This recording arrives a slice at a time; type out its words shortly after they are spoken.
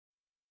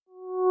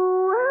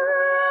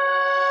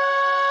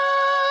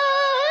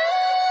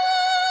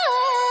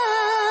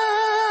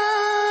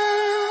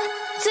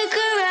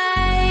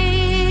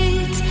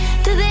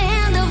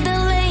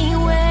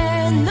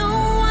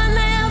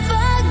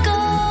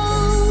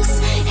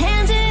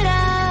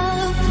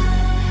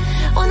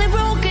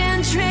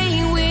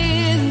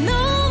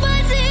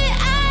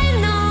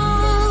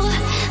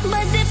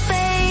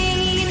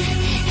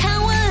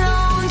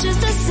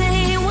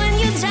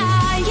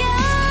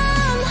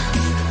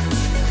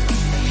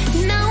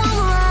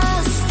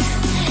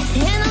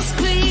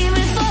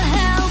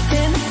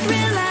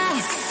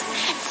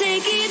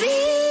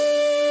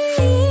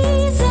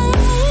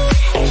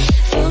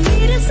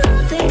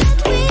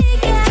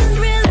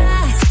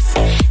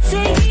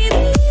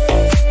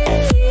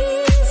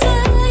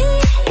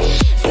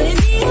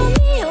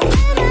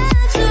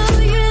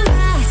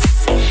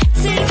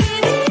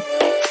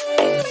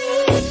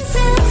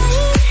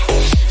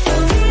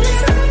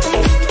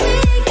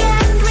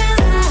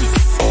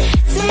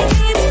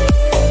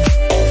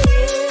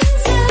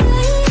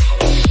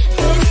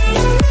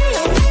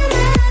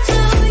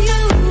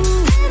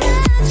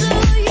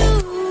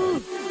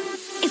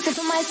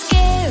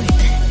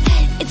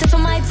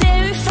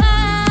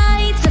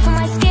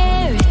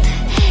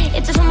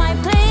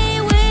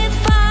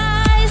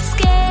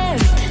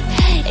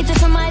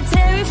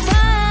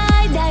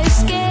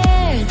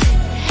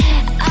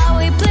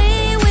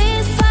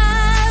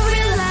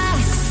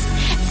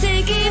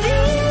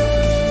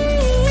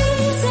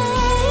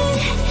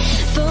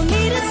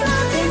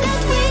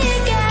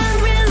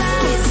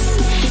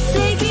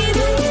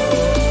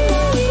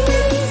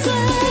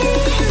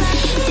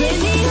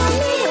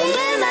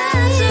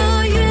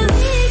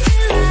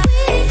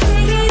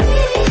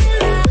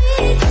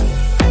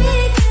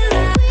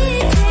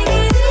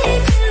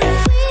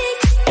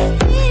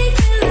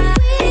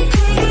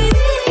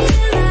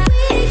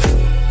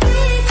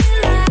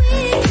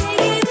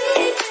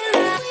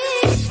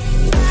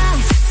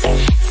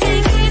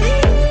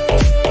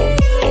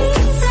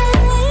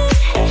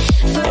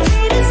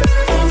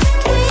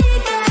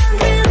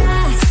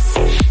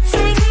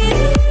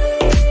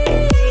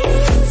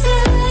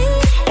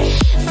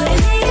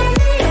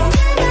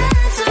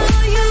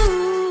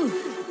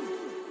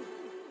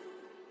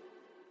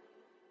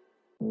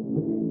When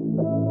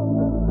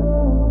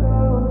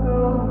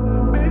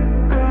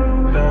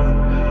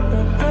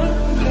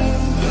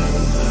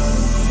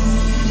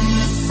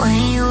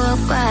you walk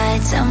by,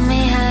 tell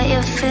me how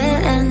you're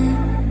feeling.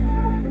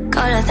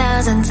 Call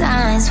 1,000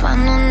 times,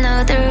 wanna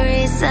know the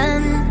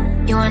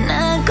reason. You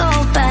wanna go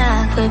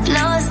back, we've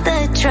lost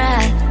the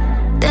track.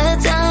 The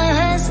time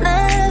has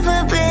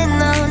never been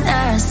on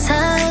our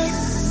side.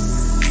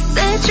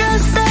 The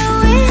trust that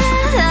we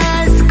had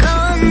has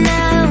gone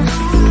now.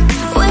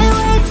 We're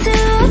way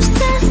too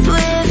obsessed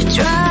with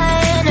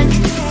trying.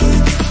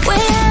 We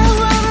have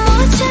one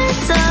more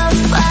chance of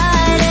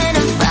fighting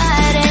and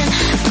fighting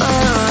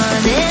for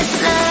this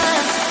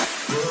love.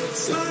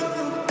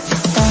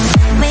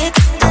 Don't make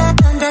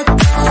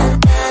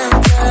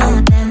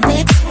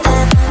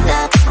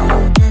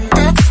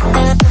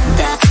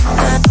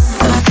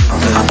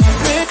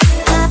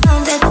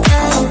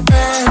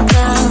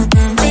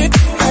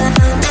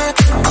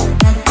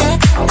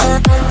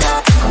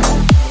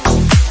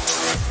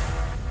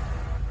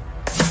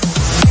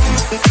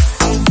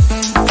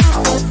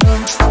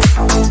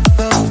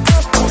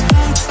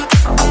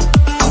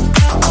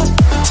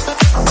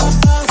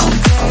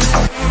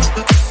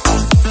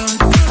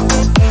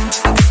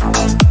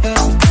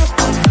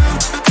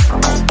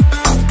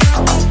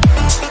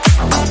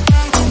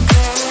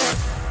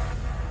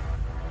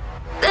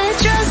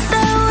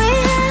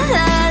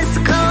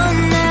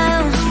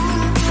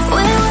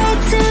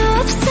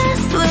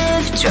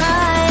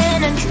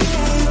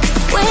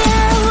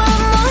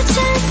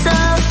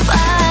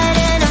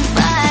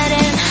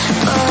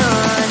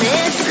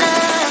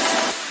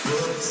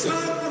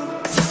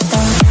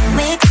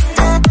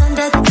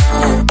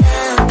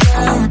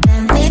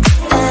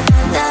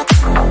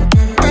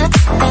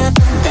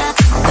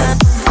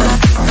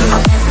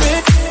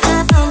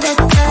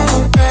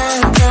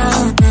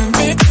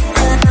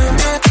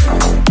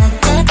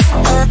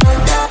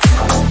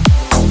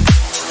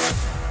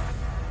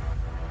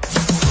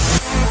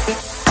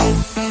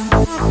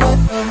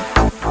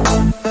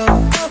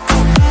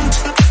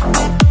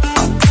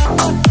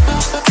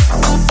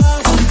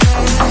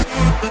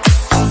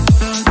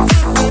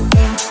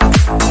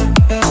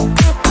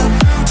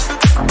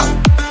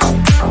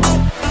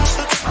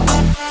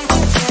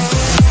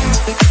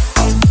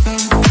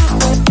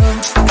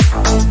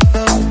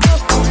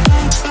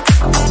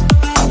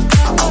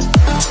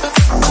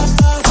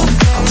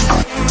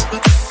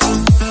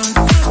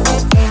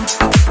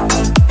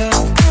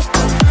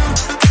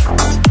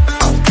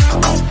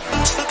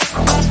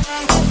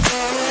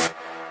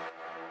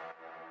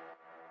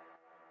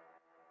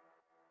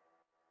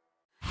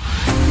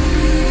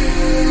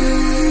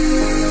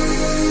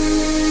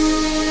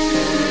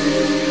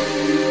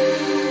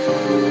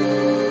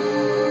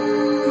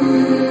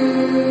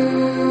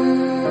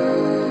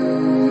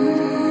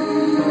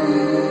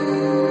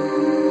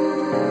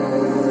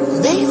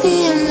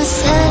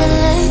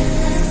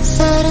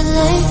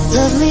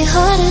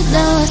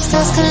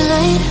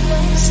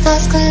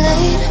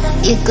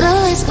your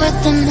glow is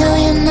worth a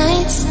million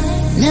nights,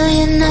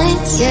 million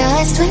nights. Your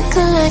eyes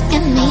twinkle like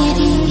a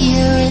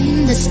meteor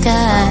in the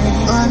sky.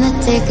 Wanna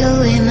take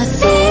away my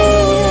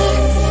fear,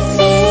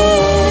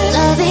 fear.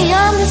 Love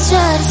beyond the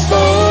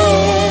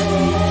stratosphere,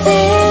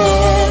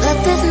 fear. But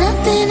there's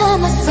nothing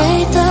I'm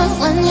afraid of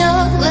when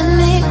you're with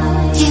me.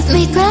 Keep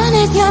me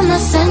grounded, you're my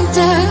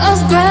center of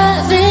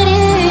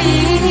gravity.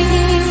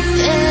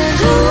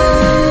 Yeah.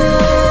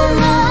 Ooh,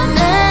 my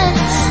man,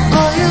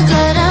 boy, you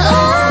gotta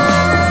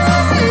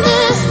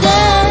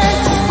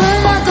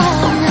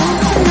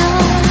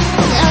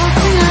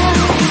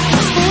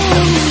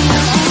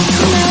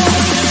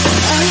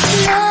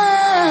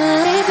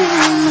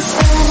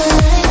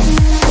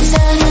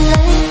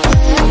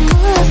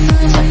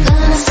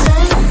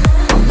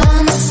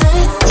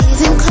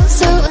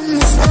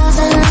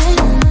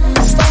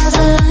Stars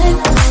align,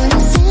 for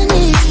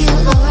infinity you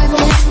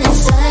orbit.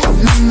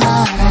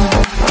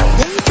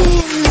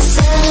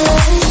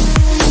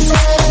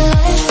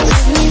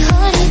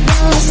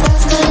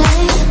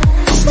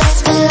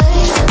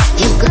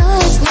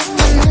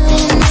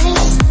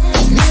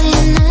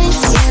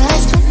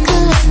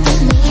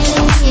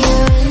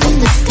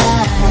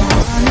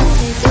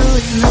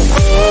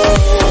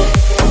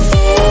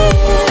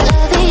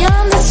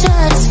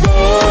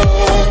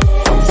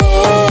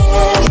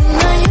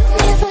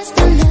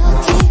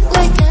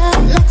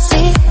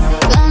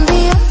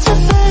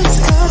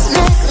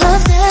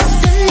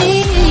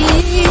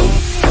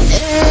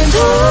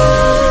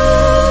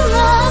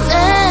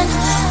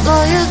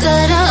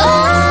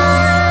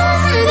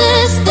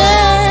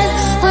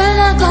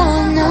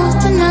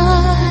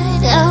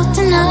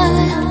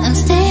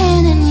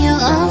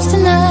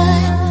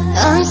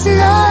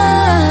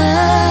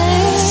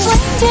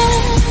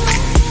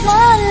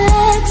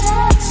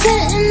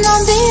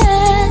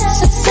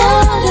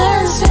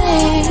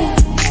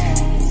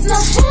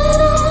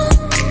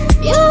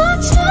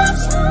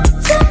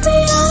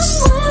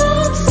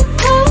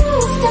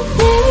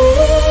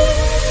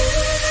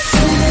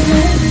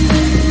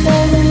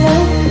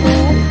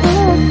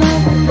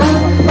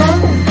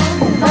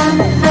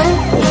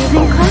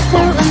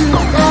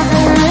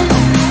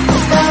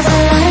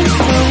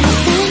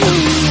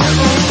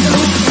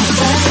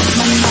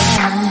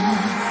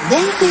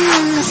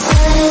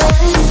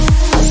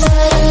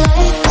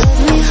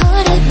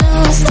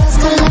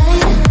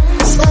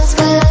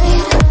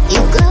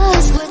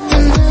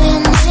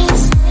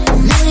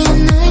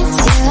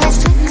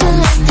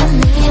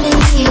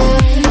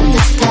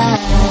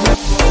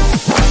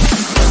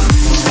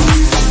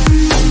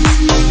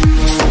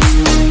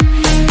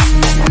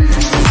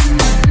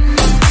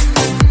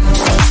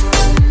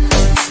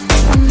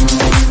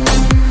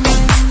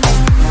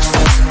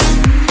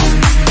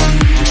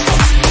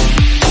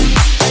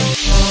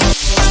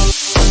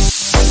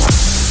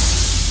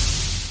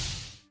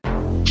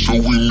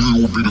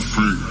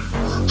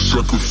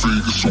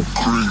 it's so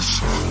crazy.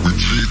 We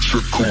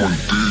G-check on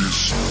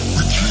this,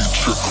 we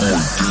G-check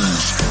on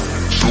this.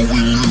 So we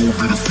knew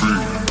it'd be the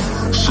fate.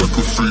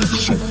 Second fate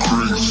is so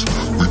crazy.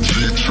 We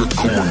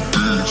G-check on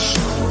this,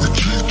 we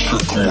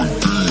G-check on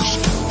this.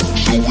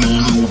 So we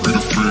knew it'd be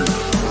the fate.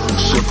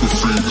 Second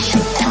fate is so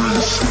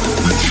crazy.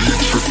 We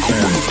G-check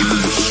on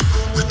this,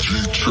 we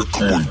G-check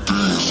on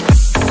this.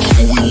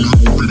 So we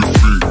knew it'd be the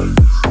fate.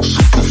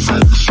 Second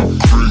fate is so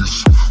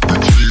crazy. We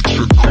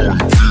G-check on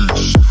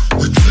this,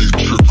 we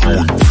G-check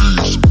on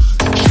this.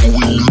 So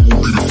we knew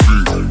it'd be the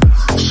fate.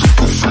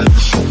 Second fate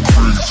is so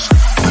crazy.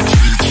 We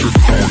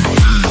G-check on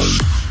this,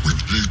 we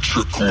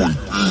G-check on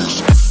this.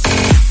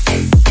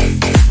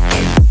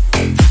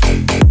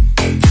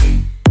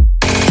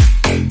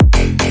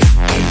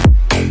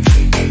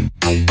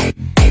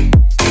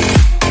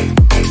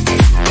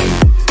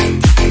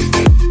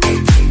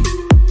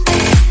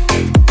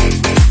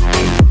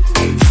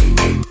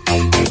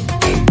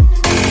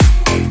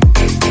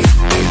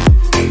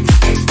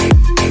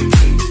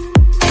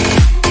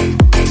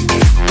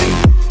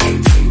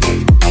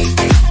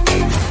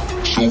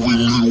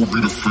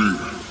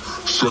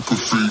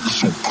 Second fate is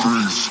so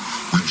crazy.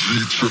 We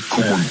G-check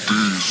on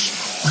this,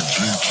 we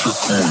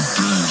G-check on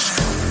this.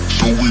 So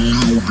we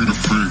knew it'd be the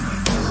fate.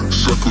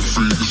 Second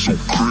fate is so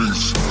crazy.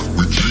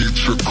 We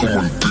G-check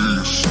on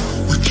this,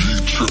 we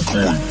G-check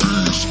on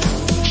this.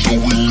 So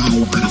we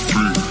knew it'd be the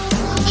fate.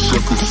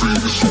 Second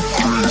fate is so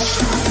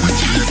crazy. We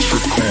G-check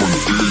on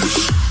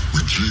this, we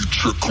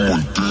G-check on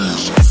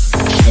this.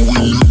 So we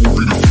knew it'd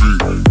be the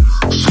fate.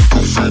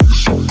 Second fate is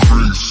so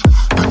crazy.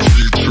 We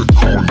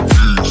G-check on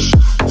this,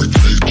 we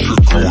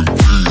G-check on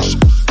this.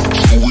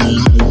 So we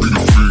knew it'd be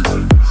the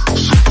fate.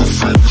 Second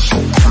fate is so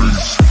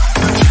crazy.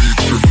 We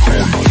G-check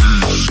on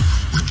this,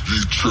 we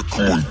G-check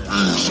on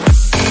this.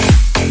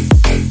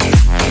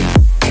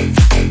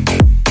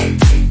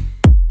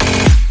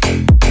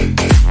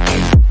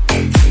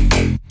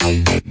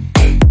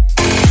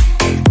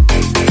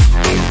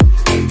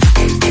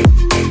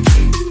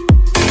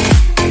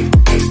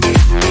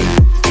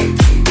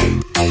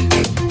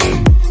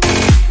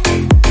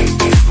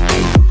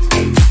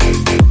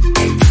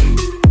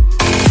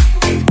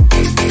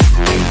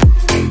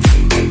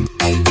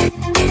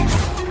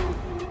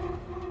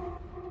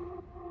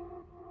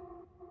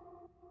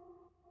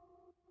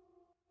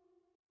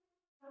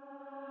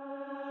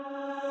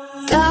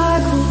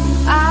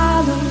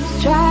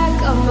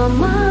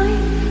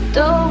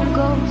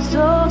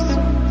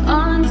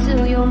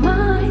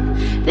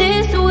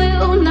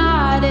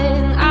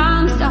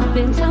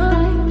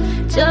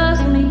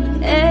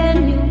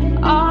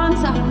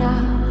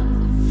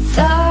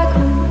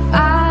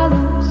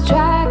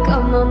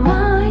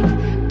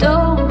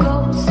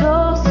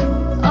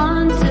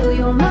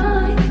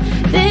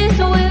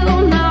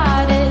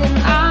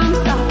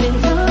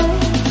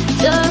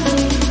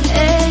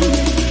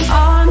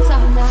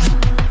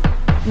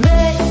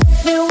 Make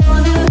me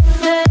wanna,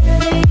 make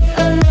me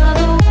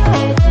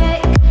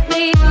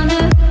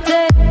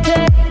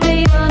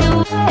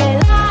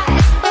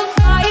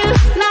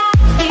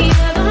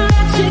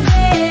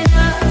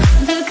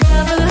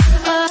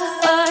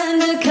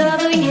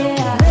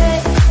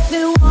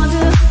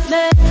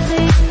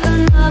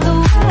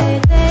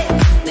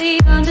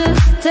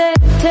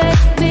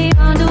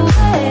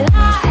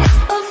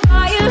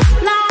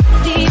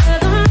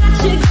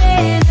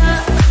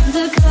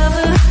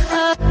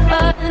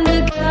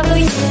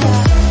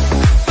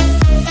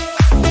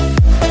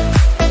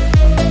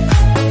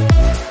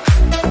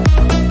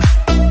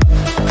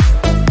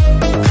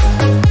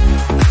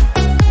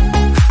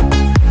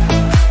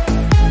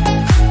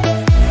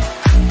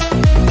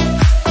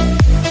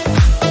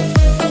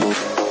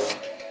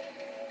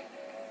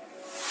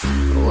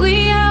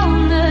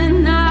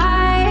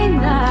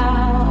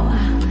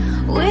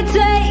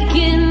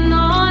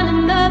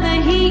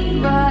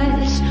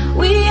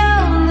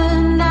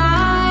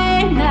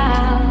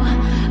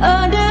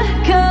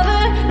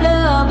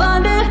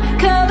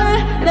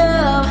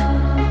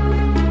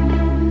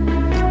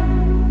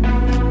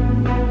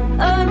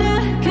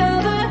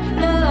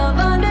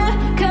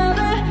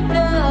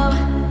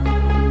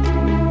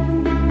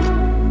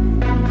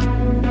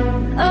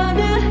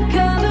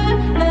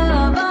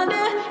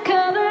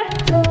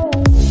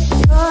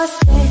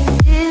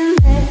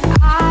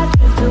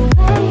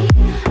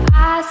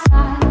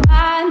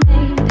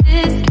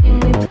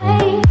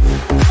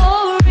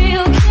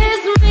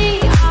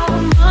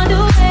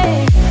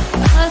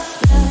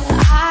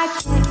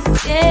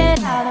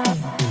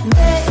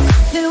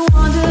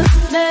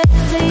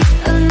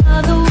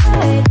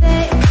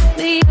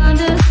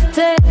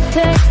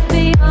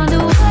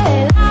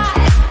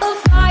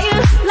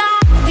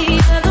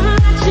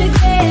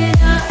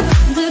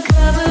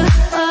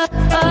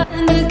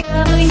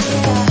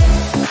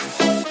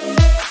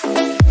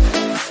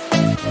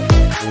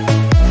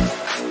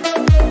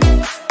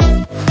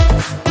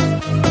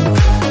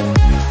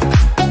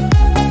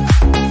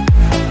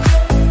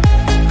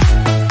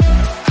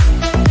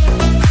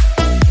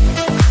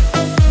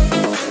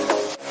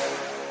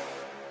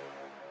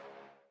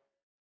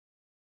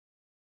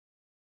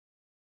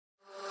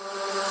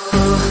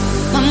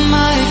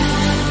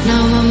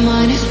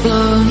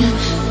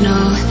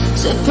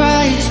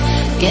surprise.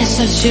 Guess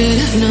I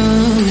should've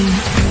known.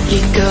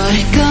 You got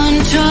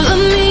control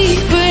of me,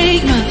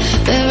 break my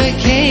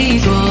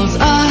barricades. Walls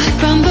are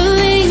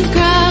crumbling,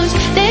 crowds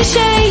they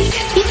shake.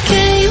 You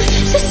came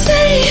to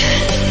save,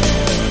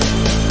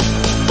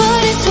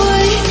 but it's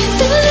way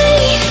too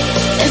late.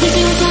 Every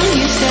single time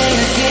you say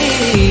I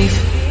gave.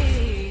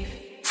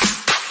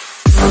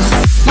 Oh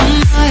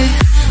my,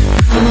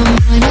 now my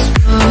mind is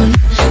blown.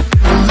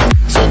 Oh,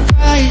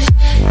 surprise,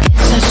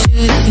 guess I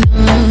should've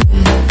known.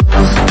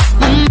 Oh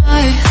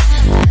my,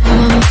 now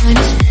my mind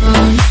is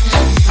blown.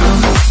 Oh,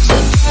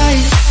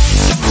 surprise,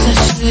 guess I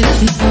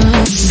should've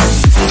known.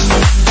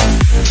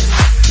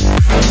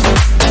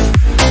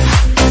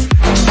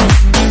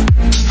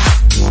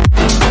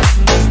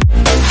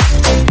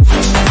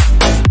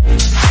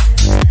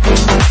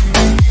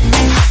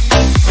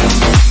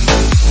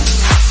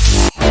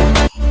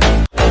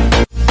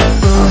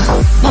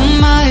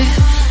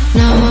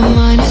 Now my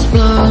mind is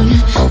blown.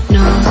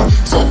 No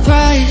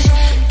surprise,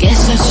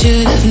 guess I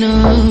should've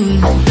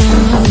known.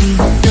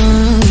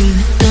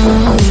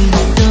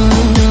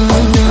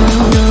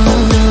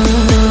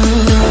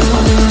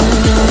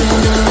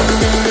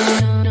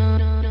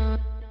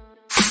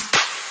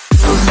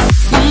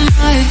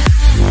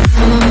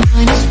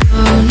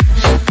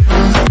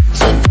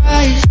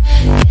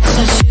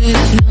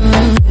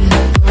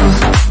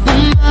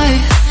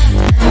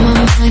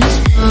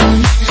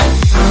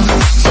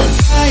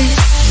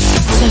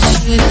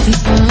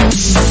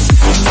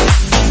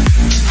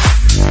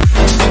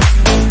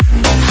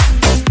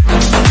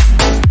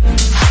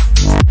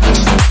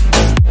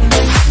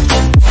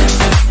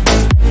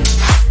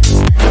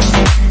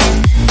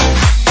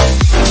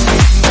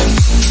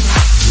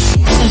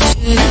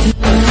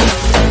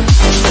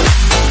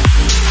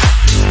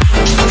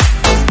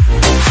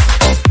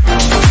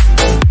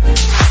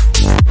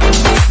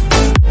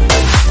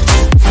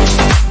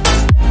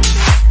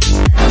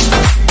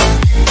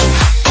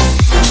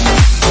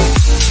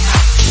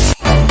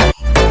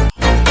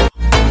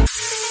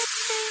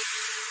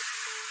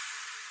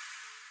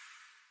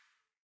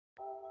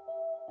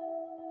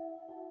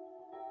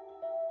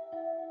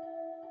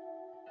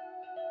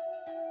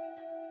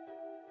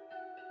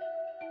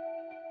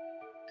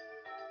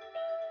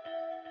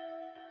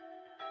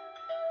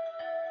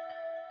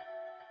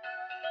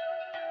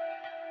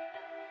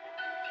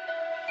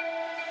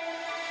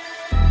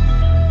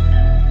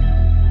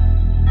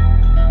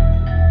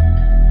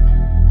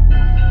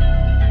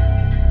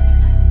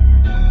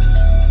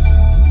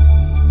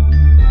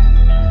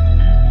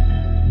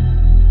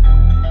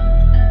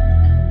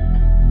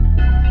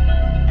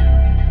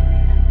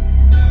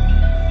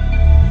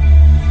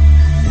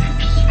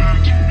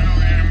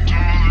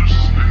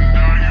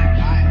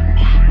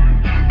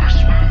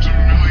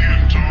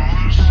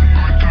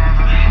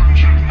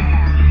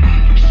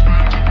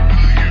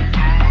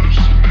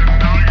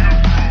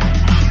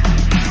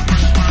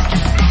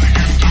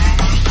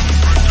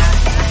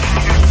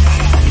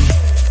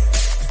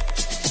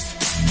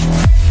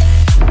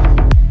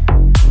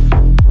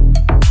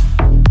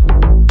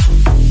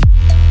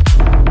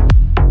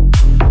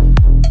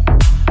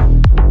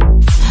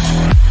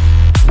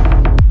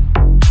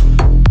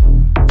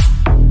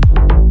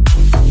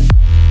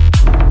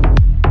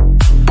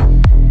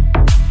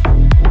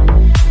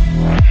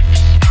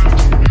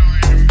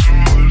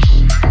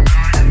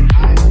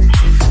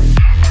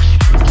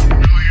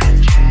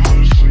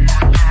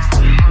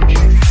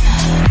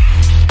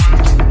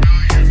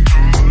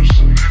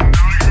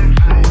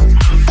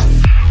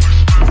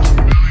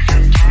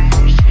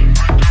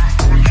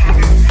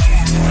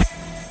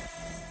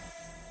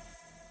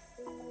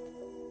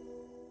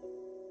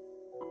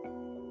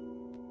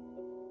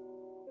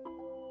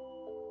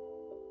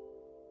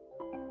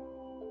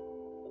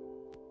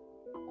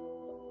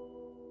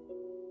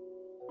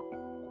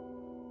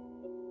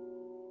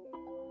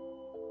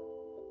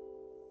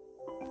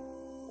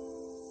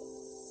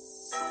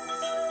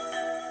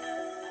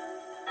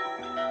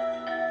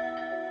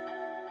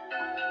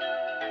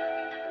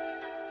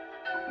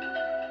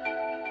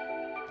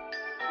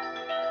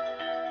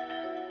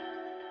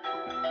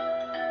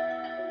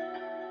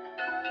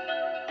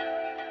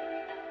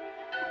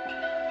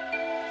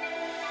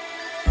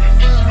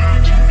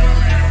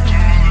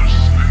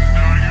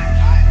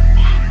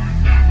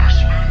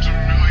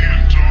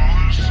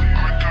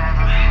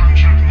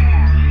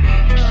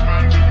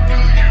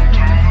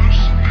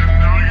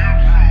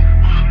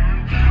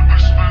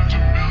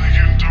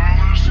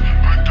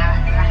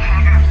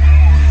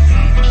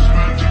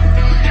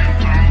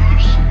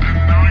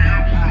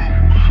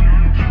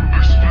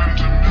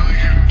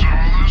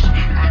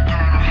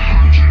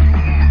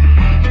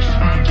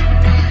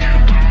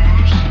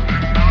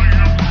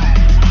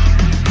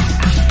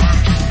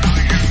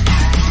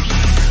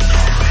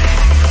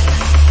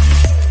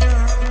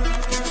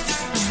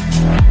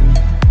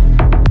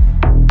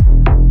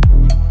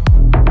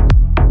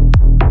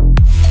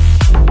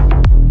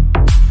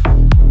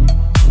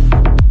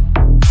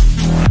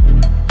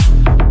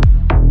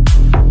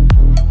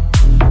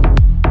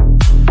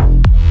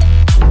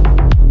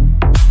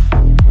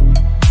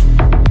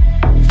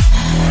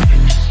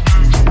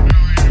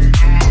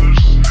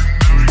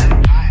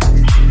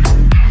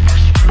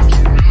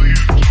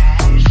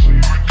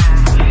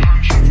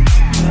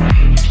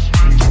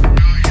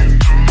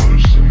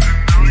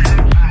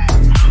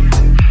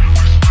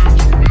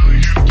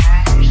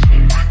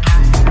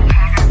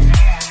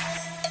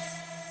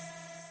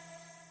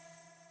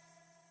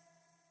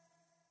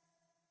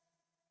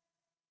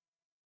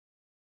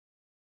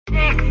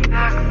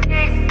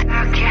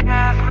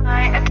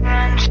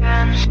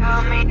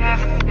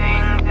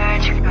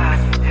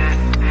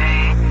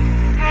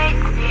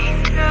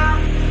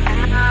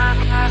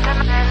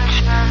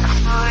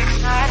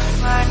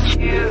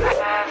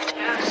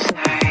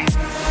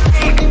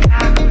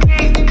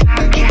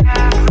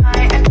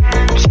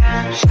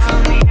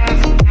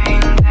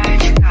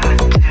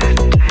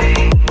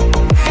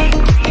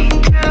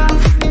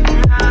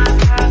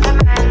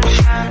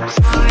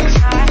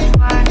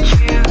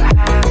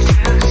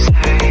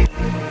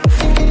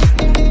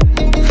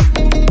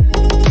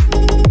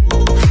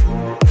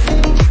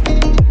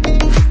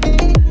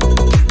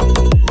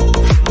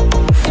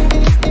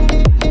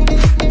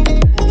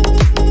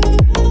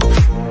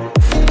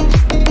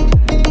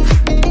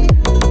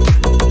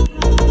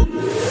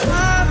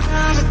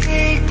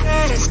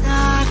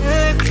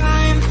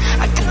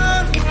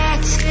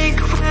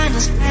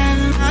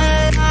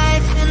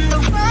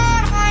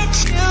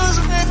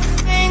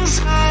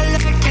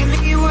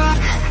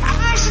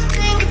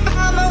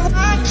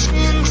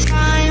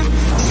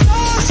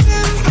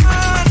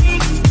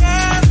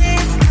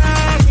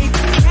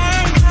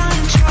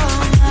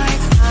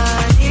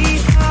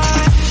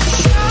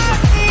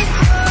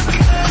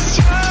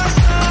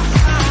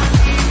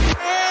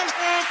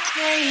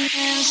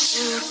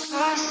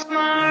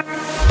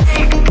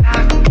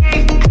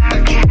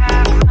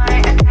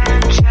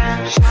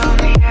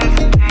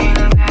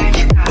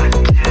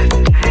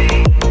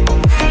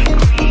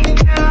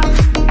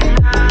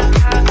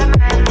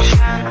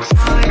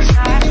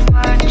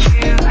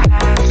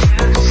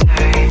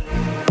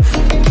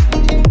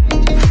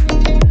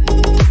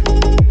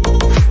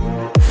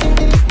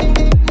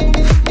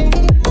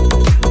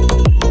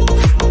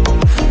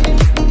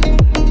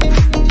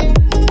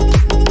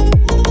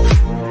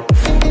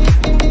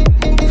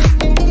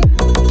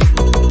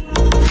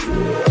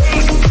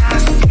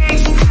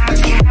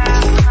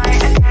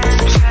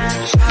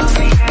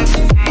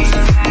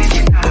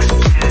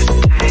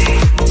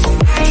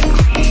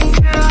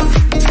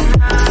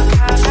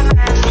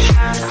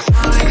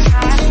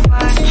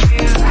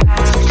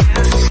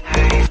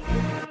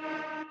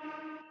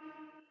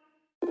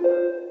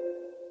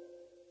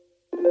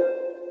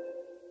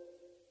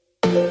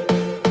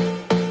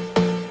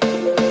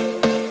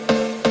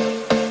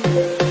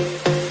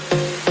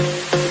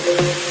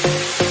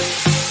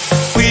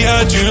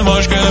 too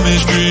much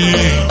chemistry,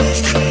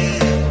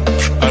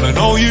 and I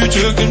know you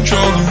took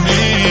control of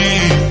me,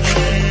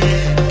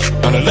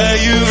 and I let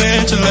you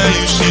in to let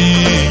you see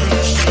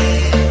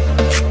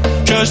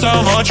just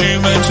how much you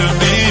meant to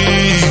me.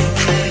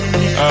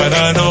 And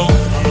I know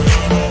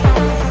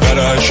that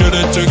I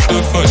should've took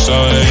the first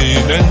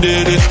sign and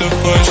did it the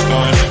first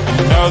time,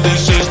 and now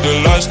this is the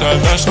last time,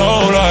 that's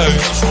no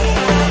lies,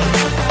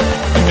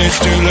 and it's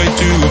too late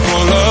to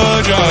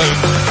apologize.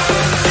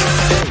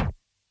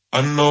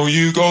 I know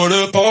you got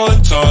a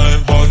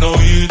part-time, I know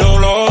you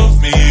don't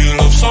love me, you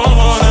love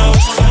someone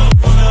else.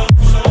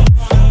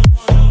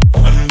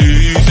 And do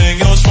you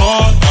think you're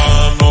smart?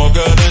 I'm not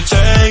gonna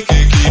take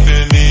it,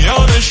 keeping me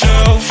on the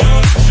shelf.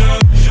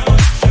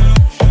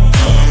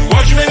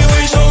 Why'd you make me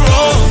wait so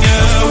long,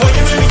 yeah? Why'd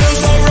you make me feel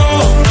so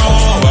wrong? No,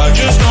 I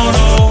just don't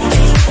know.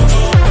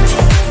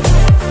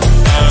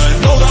 I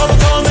know that I'm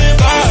coming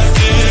back,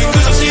 yeah,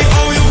 'cause I see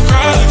all your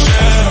cracks,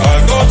 yeah, I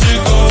got to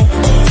go.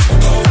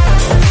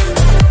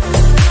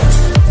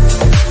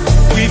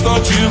 We've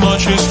got too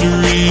much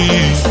history,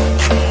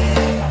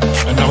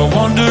 and now I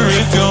wonder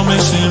if you're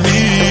missing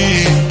me.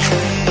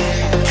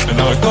 And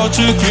now I got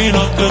to clean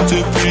up the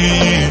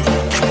debris,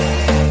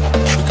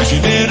 because you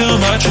didn't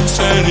match and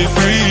set it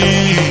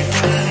free.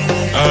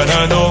 And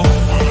I know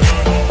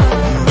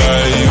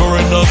that you're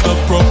another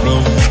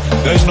problem,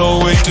 there's no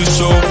way to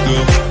solve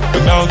them,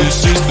 but now this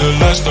is the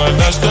last time,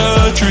 that's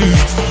the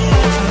truth,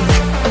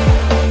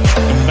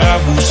 and I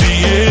will see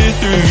it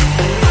through.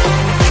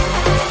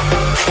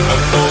 I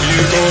know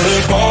you got a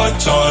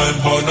part-time,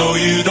 I know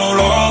you don't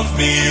love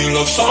me, you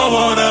love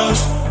someone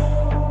else.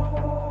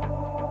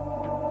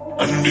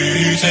 And do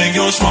you think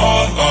you're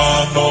smart?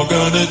 I'm not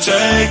gonna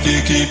take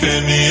it,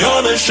 keeping me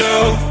on the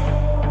shelf.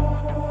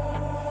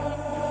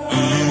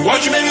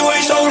 Why'd you make me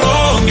wait so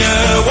long,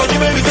 yeah? Why'd you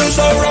make me feel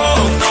so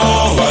wrong? No,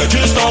 I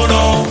just don't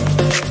know.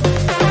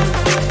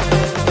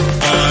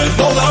 I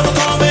know that I'm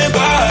coming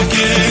back,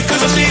 yeah,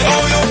 'cause I see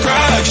all your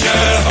cracks,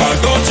 yeah, I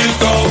got to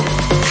go.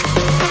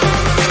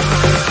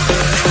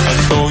 I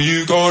know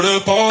you got a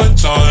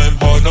part-time,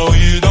 I know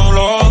you don't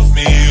love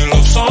me, you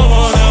love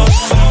someone else.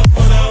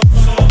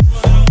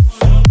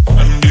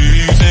 And do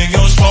you think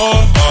you're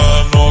smart?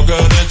 I'm not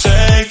gonna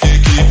take it,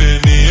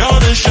 keeping me on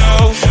the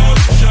shelf.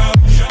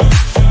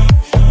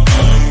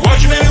 Why'd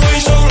you make me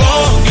wait so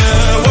long,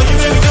 yeah? Why'd you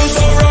make me feel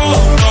so wrong?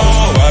 No,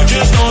 I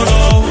just don't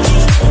know.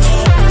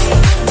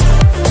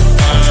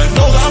 I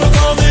know that I'm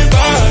coming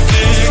back,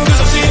 yeah,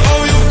 'cause I see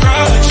all your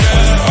cracks,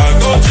 yeah, I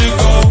got to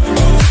go.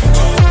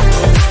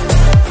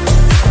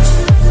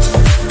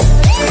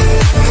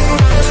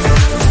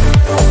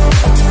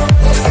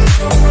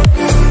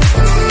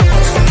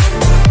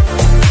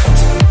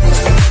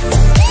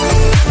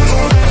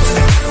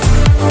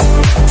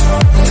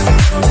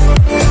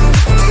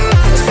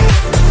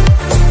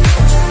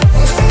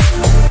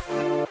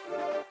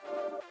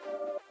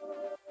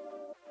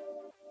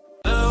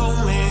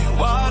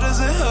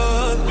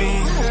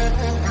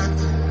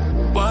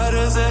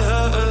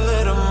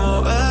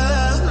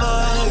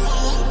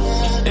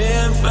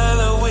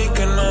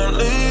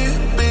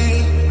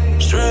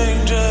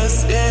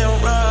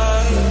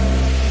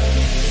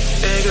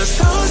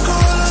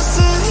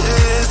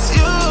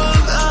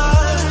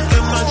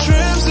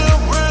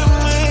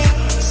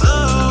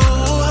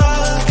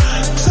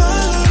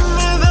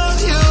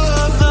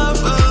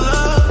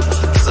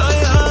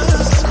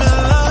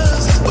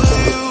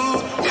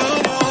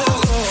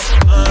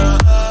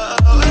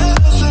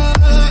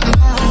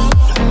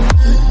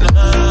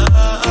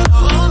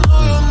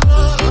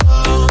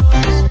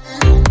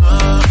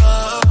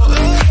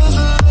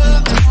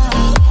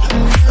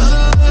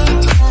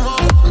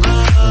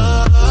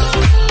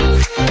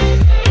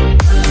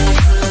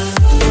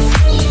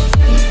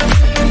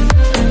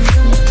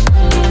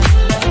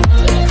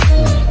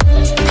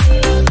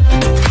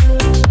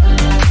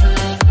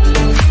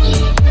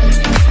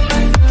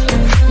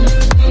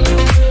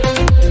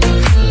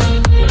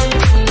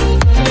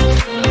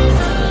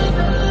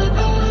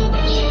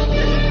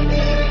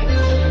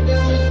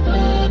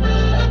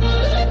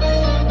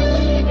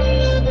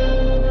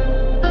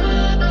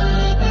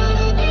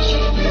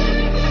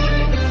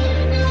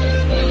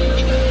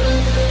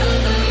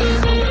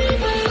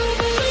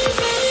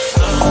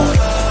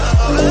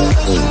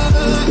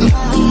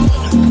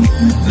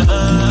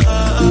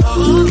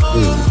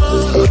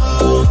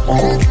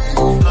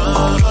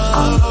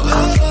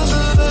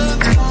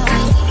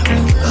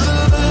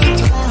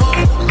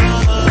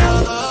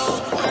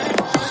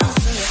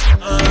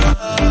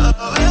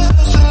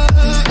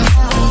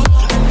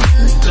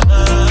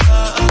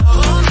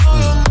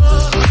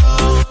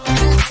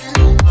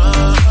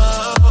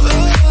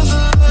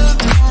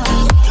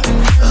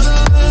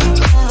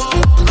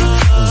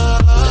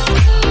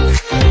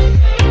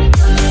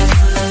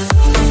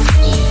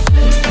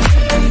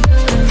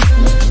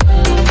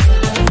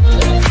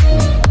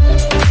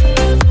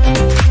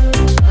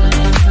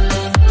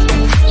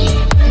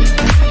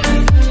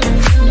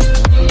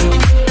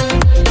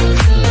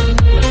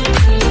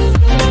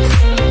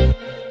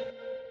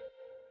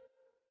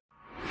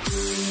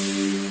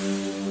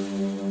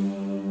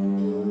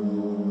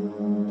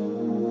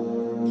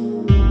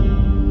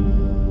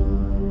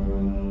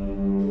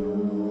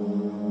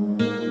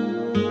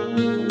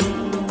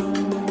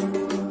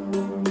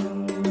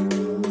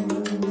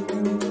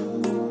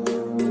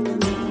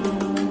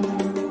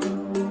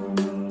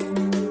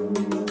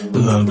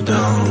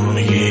 Lockdown,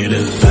 it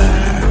is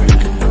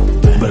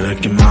back, but I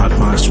can mark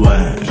my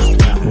swag.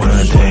 When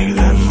I take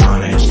the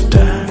money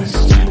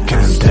stack,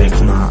 can't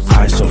take my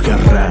eyes off your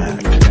rack.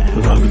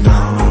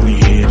 Lockdown,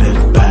 it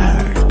is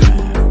back,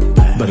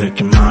 but I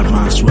can mark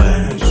my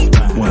swag.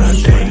 When I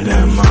take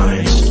the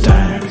money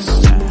stack,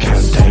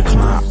 can't take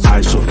my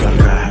eyes off your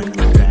rack.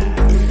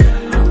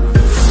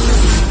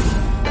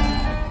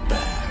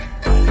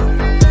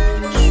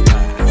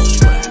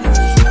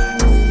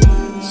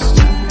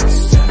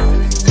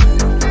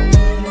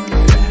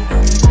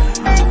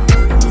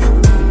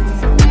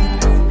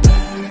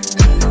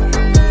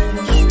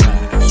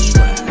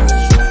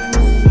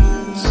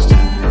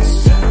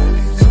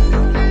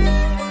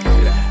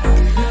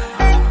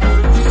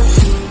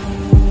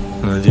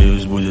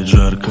 Надеюсь, будет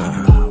жарко,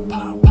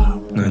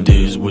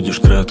 надеюсь, будешь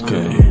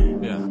краткой.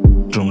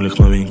 В джунглях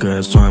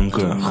новенькая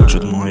самка,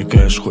 хочет мой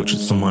кэш,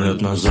 хочет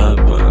самолет на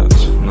запад.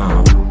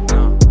 No,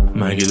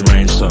 make it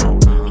rain so,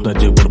 до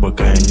тех пор,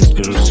 пока я не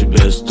скажу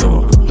себе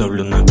стоп.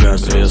 Давлю на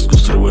газ, резко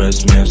срываясь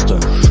с места.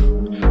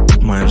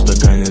 В моем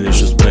стакане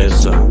лишь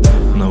эспрессо.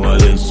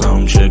 Навалил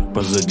саундчек,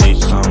 позади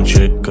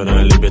саундчек.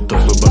 Короли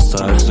битов и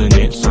баса,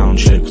 оценить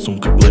саундчек.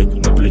 Сумка блэк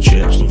на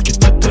плече, в сумке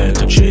ТТ.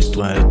 Это честь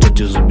твоя,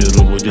 тоти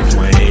заберу, будет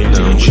моей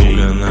личей.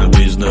 На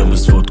бис, дабы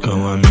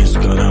сфоткала мисс.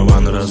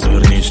 Караван,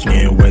 развернись,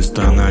 не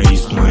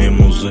вестанаист. Мои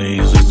музы,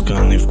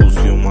 изысканный вкус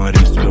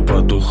юмористка.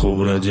 По духу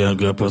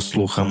бродяга, по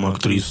слухам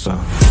актриса.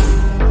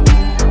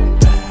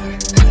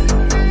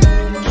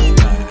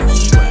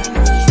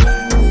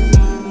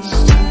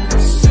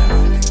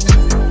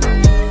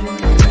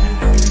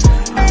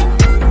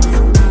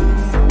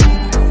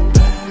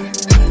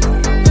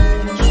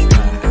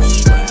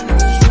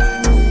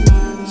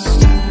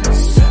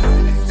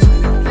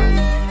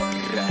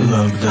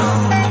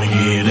 Lockdown,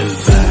 it is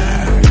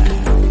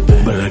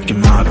back, but I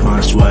can mark my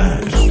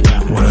swag.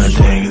 When I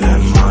take the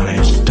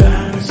money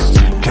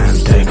stack,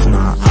 can't take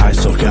my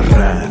eyes off your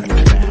rack.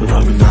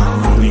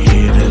 Lockdown,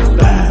 it is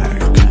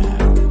back,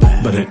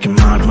 but I can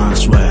mark my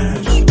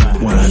swag.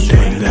 When I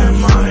take the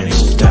money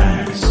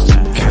stack,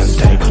 can't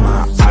take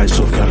my eyes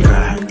off your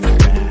rack.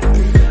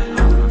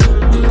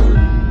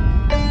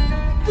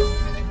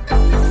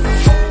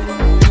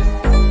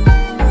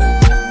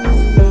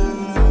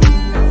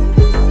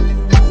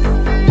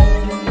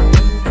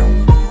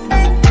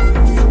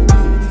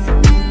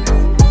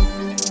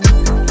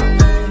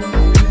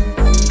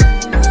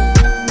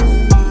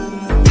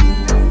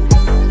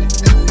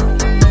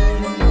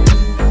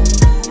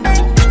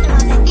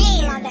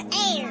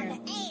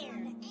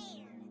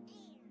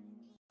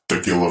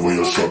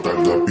 Текиловые шоты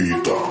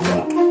допита,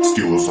 мут,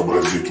 скилл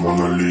изобразить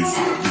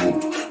Монолизу,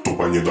 тут,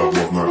 тупо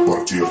недоглот на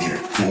квартирне,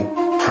 туп,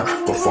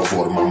 por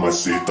favor,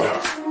 mamacita.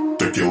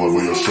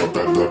 Текиловые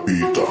шоты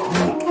допита,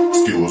 мут,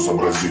 скилл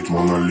изобразить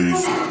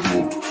Монолизу,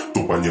 тут,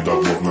 тупо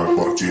недоглот на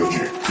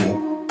квартирне, туп,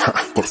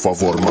 por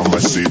favor,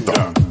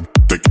 mamacita.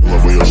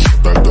 Текиловые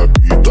шоты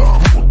допита,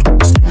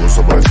 мут, скилл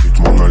изобразить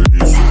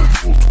Монолизу,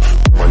 тут,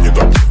 тупо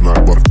недоглот на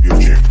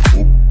квартирне,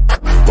 туп,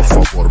 por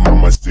favor,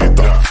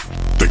 mamacita.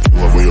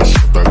 Текиловые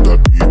шоты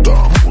допита,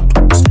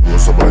 мут, скилл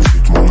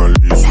изобразить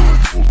Монолизу,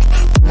 тут,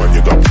 тупо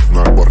недоглот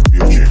на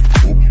квартирне,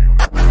 туп,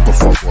 por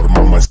favor,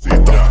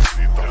 mamacita.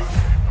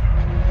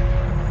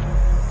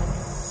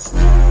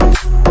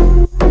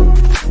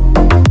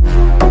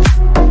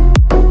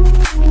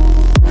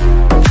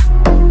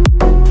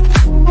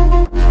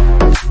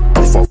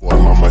 Por favor,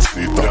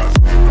 mamacita.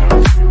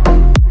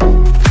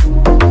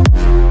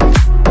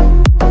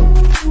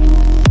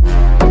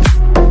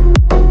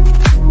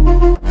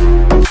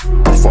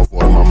 Por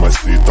favor,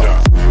 mamacita.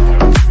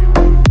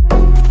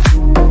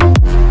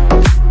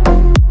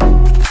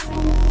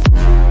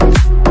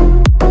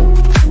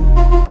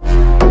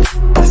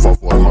 Por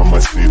favor,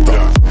 mamacita.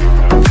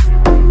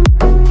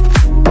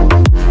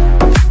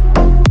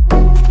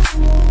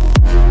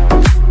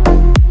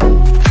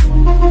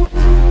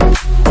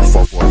 Por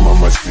favor,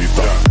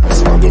 mamacita.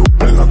 Надо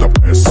рубль, надо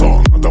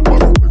песо, надо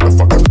пару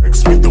вольтов, а как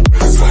Экс-Мид и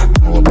Вессон.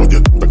 Мало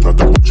будет, так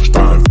надо больше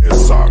штанг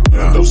веса.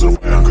 Надо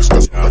взрываем, как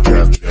сказал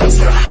джаз.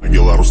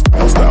 Агила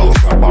Рустам, стайл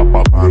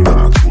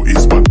рапа-папана. Тру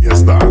из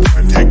подъезда,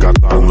 а не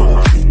катану.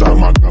 И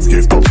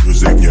томагавки в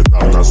топ-мюзик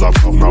недавно.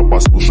 Забавно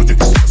послушать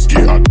эти сказки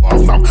о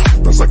главном.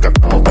 Кто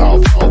закатал,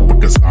 дал,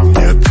 показал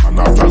мне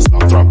банов. На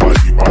завтра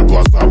пари по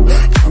глазам.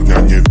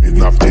 Парня не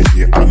видно в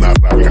тени, а на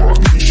рака.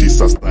 Нищий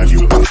со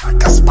сталью,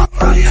 барака с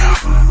барака.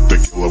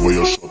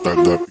 Текиловые шоты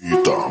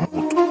допита,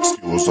 мут,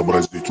 скилл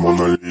изобразить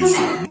Монолизу,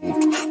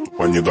 тут,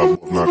 тупо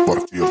недобор на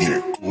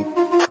квартирне, клуб,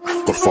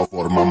 por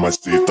favor,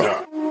 mamacita.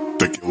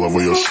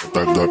 Текиловые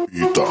шоты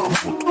допита,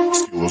 мут,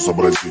 скилл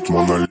изобразить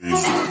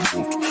Монолизу,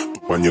 тут,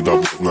 тупо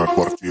недобор на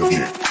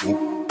квартирне, клуб,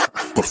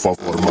 por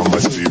favor,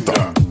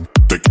 mamacita.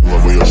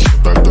 Текиловые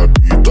шоты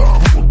допита,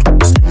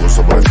 мут, скилл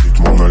изобразить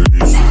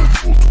Монолизу,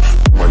 тут,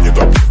 тупо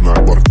недобор на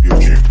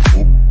квартирне,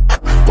 клуб,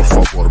 por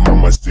favor,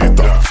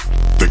 mamacita.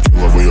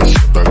 Текиловые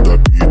шоты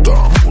допита,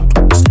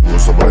 мут, скилл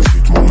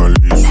изобразить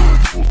Монолизу,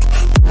 тут,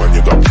 тупо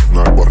недобор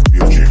на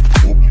квартирне,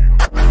 клуб,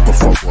 por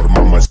favor,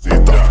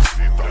 mamacita.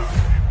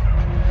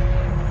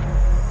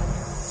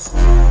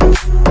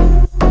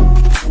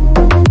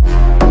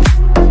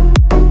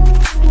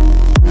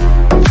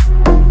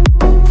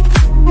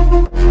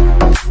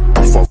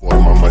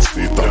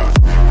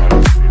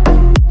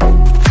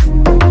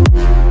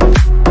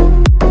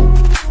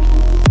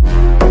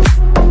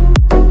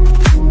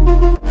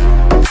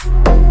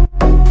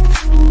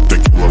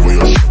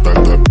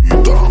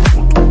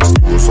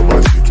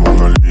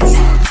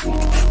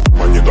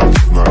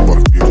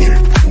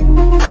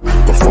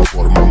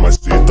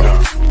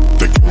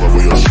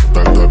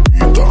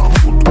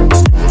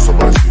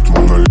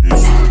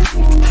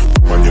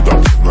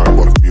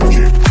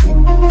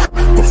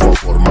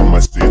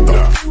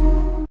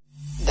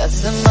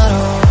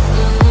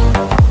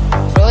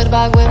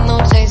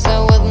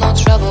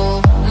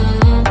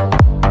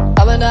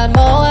 that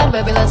more,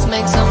 baby, let's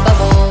make some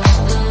bubbles.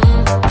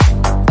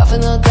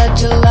 Puffin' on that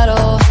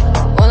gelato,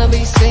 wanna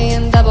be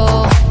seeing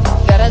double.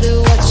 Gotta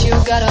do what you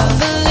gotta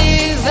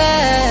believe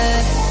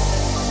it.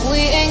 We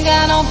ain't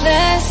got no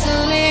place to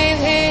leave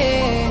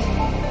here.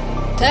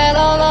 Tell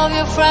all of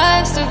your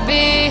friends to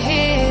be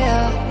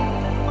here.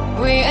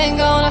 We ain't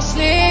gonna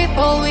sleep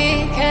all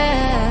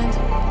weekend.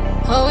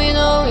 Oh, you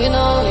know,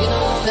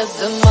 that's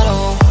the motto.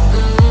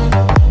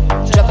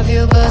 Drop a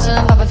few buzz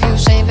and pop a few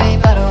champagne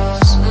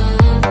bottles.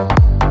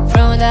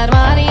 Throwing that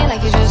money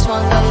like you just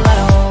won the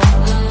lotto.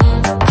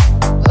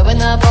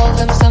 Open up all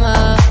them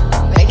summer,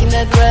 making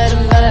that bread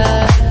and butter.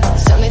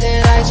 Tell me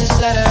that I just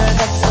let her,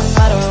 that's the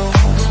motto.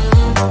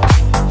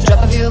 Drop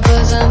a few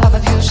buzz and pop a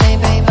few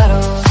champagne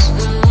bottles.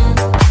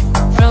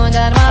 Throwing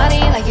that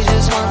money like you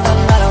just won the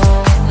lotto.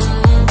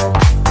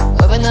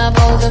 Open up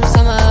all them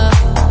summer,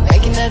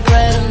 making that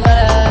bread and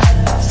butter.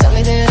 Tell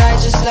me that I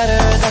just let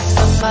her, that's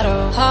the motto.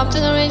 Hopped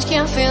in the range,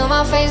 can't feel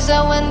my face,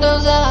 the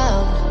windows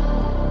out.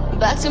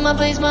 Back to my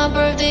place, my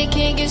birthday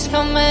cake is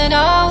coming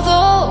out.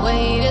 The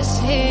weight is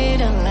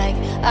hidden like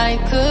I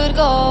could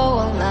go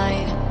all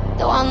night.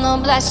 Don't want no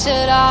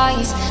blasted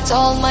eyes, so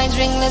hold my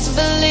drink, let's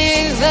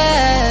believe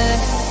it.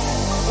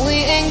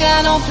 We ain't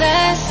got no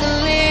place to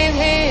leave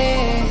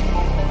here.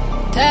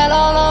 Tell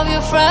all of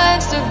your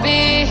friends to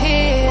be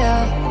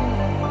here.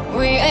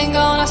 We ain't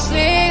gonna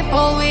sleep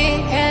all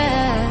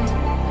weekend.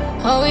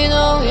 Oh, you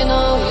know,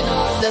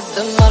 that's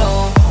the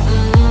motto.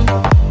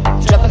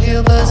 Drop a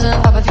few buzz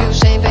and pop a few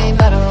champagne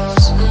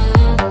bottles.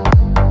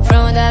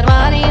 Throwing that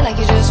money like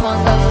you just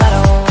won the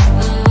lotto.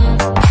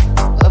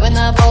 Open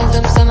up all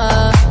them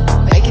summer,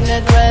 making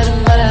that bread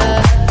and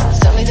butter.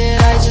 Tell me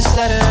that I just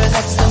let her,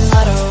 that's the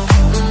motto.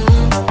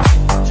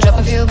 Drop a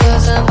few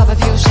buzz and pop a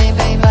few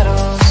champagne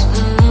bottles.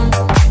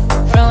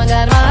 Throwing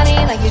that money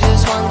like you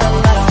just won the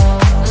lotto.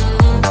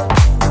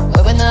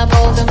 Open up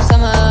all them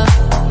summer,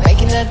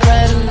 making that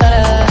bread and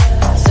butter.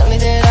 Tell me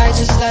that I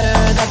just let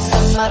her, that's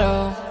the motto.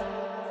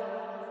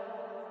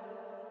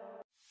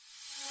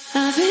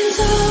 I've been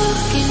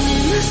talking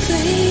in my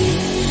sleep,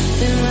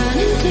 been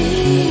running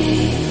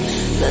deep,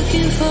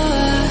 looking for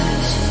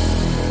us.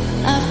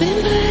 I've been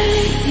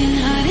playing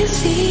hide and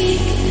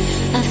seek.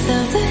 I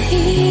felt the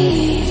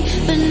heat,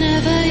 but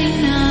never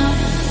enough.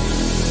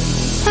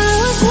 I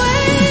was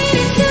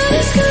waiting till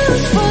the sky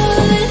was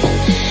falling,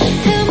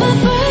 held my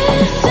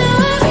breath till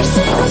every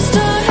single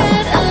star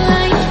had a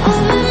light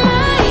on my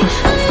mind.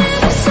 I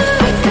never saw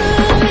it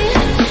coming.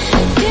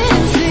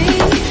 Didn't think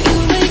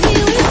you'd wake me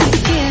with a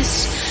kiss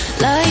like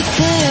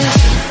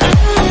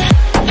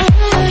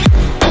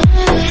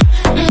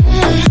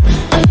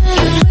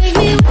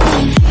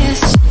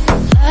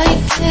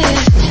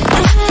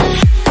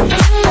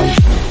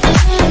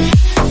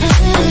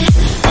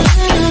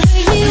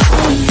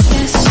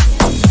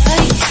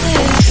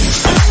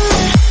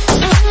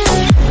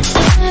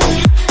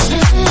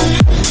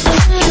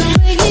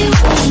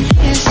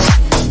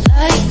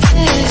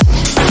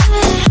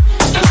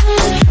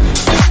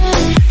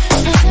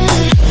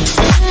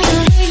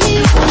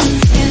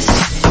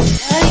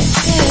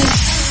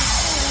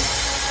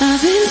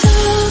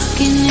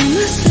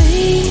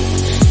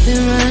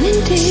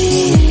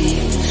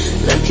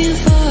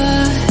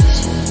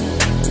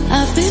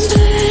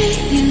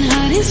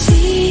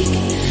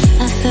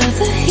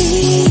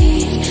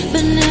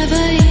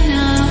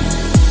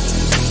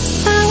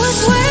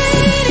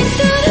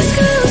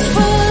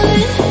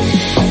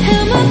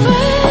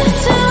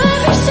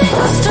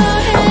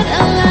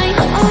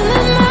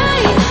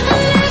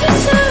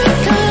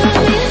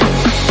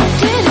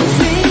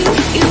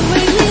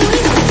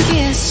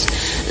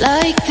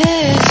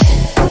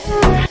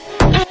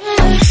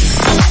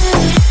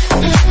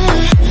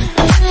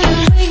You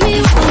wake me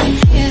with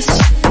a kiss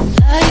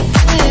like this.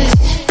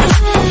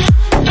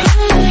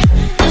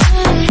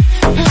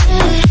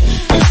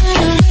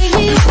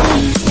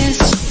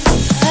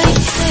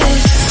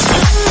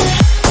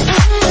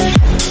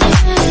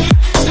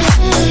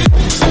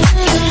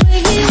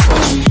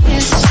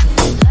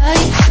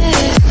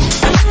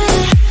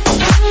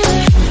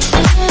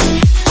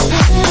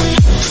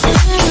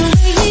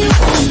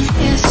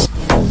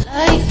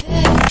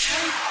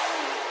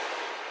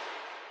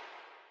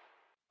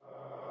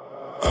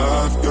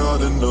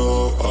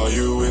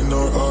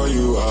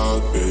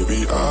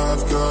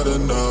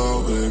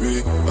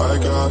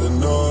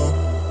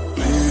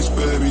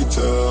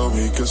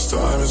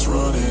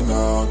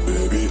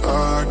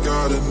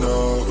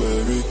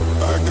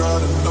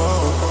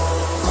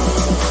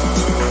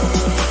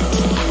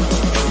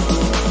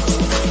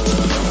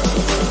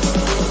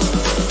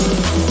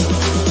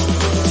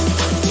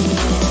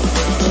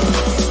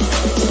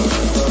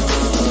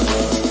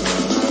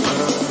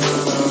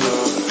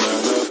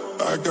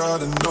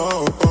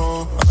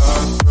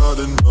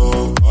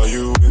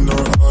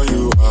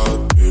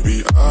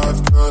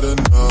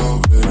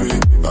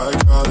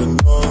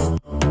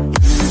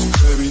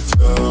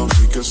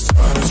 Cause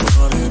time is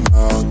running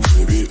out,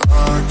 baby, I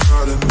gotta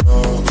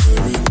know,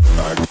 baby, I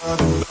gotta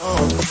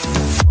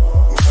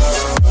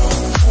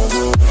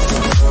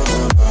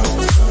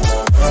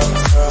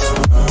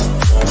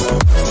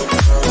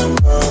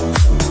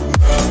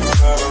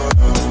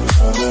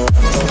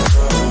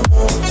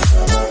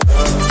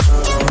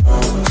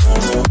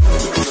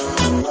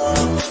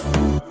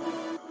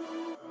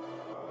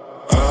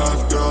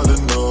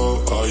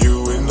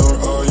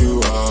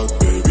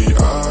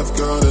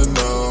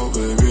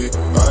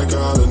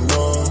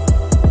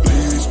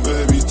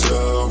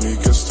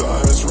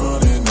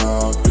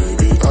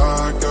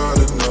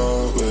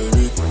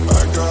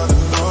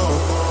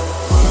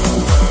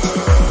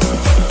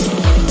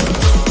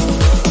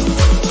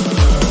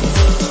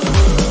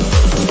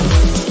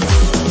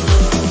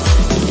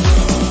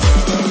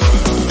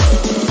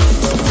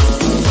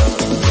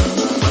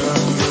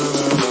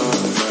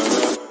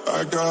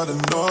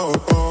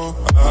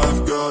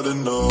gotta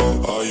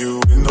know, are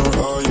you in or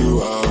are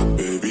you out?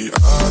 Baby,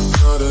 I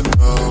gotta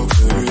know,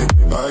 baby,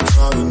 I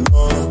gotta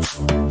know.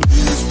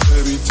 Please,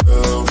 baby,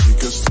 tell me,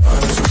 'cause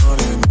time's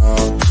running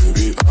out.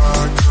 Baby, I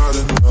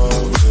gotta know,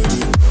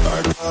 baby, I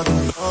gotta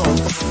know.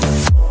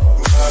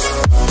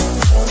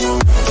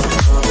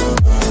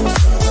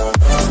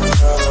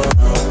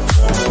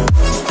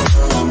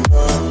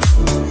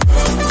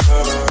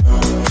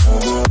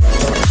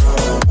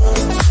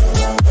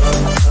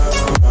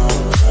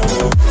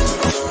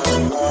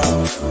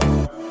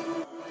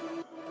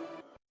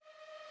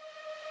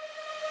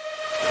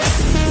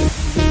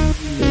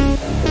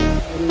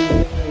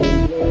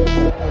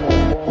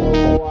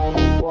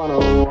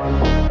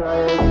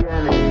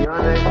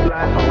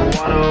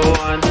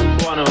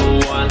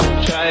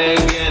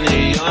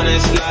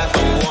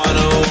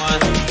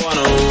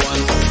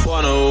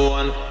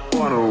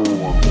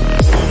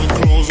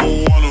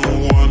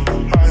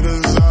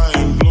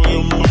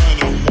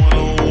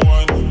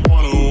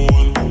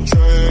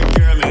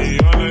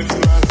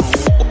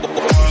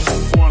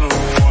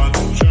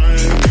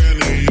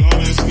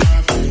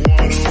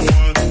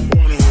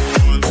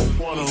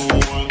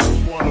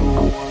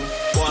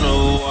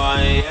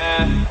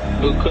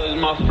 Because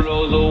my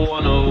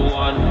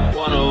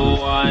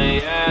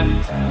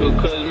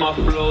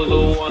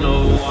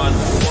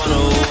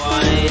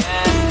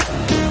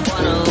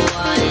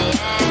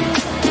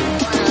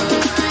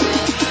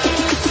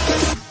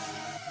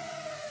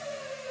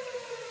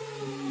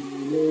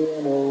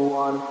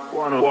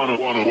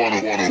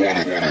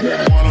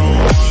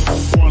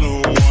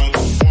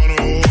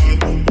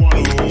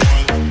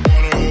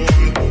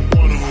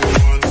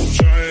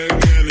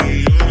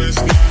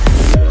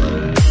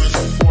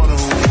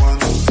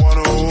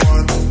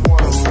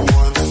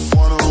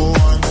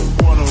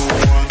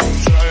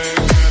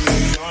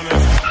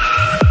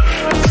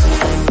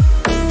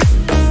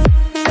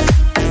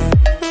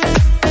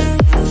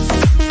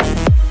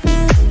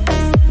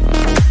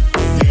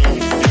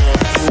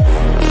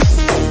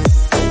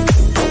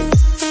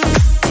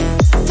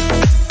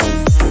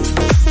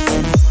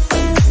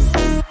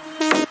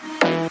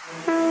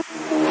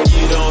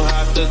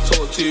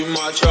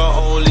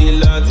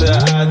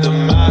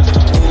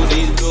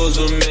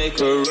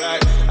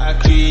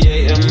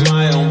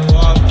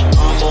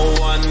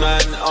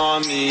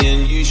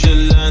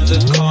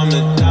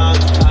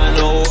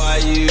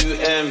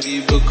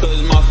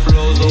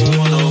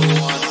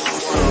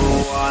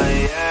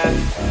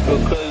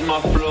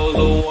flow's a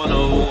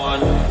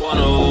 101,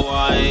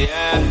 101,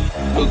 yeah.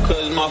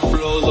 Because my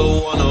flow's a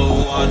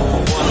 101,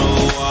 101,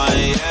 yeah.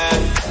 101, yeah.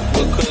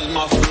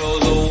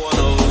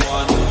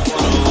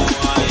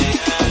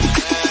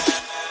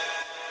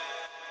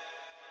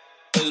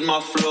 'Cause my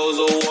flow's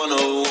a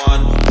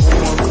 101.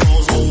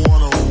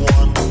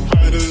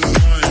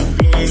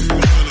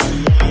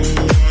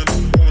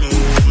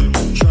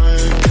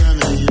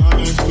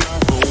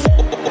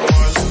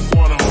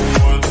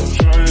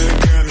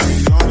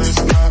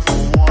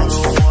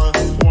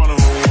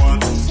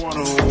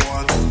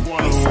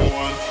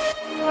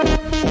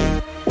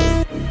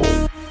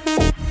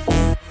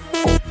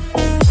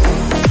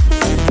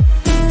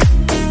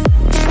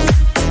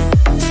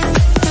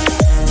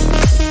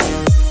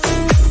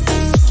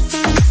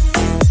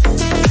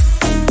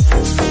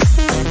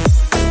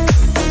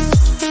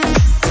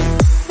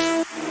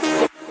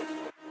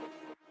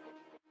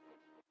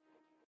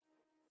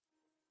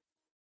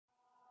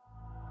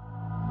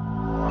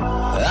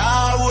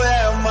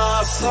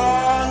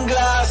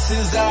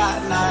 Sunglasses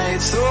at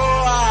night, so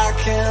I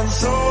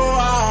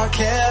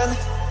can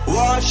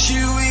watch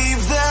you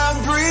weave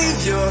them,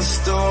 breathe your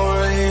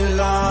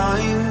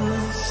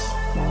storylines.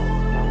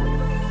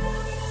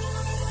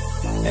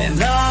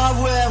 And I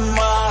wear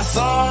my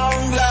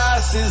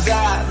sunglasses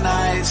at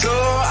night, so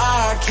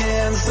I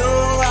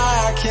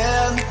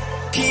can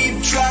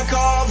keep track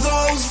of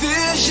those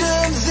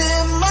visions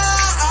in my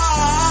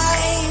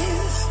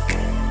eyes.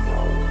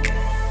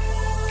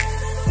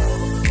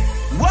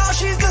 While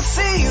she's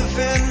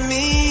deceiving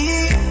me,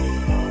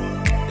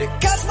 it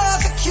cuts my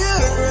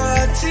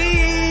security,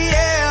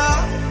 yeah.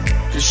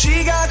 'Cause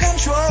she got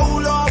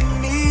control of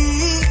me,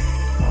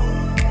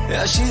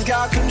 yeah, she's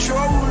got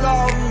control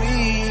of me,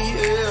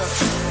 yeah.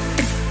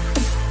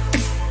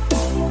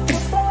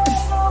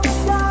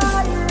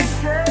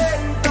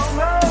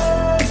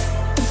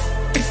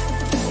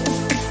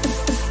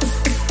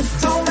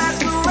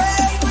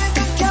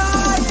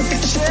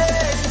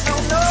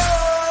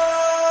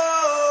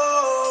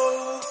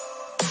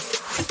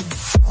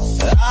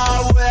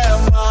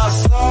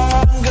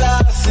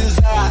 Sunglasses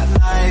at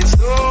night,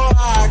 so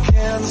I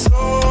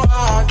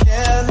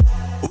can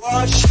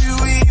watch you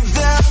weave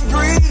them,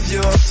 breathe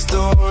your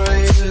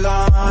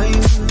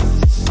storylines.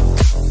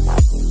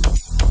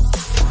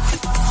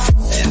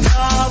 And I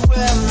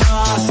wear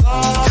my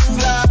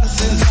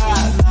sunglasses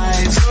at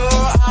night, so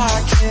I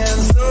can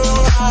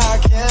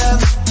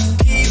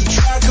keep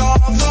track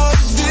of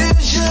those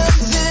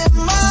visions in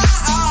my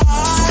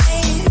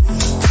eyes.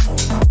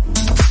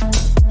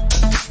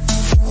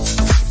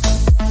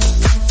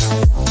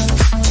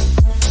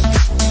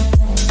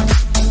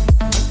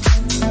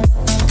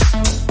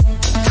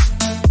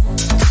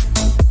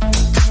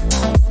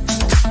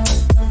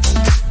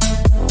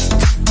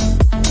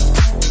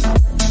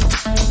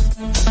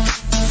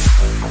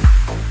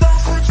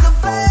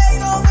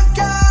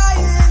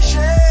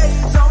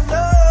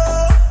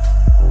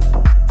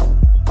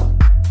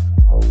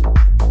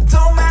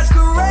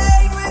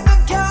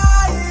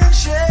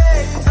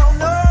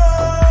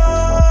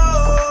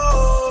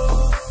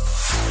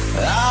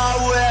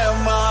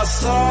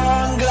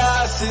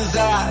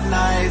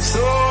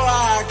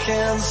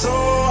 so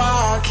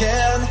I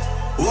can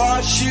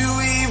watch you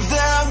weave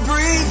them,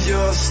 breathe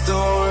your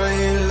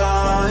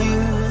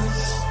storylines.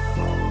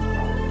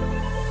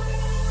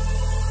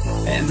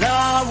 And I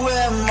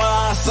wear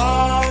my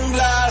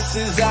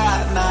sunglasses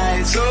at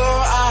night so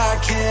I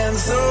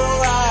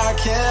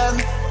can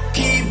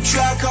keep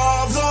track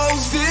of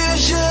those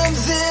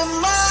visions in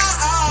my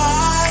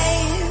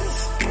eyes.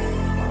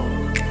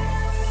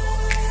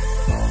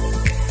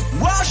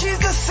 While she's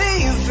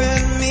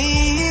deceiving me,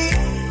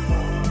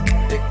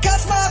 it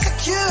cuts my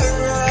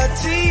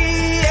security,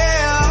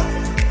 yeah.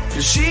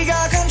 'Cause she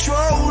got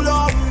control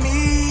of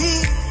me.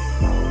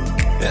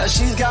 Yeah,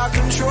 she's got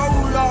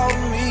control of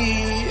me,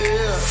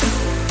 yeah.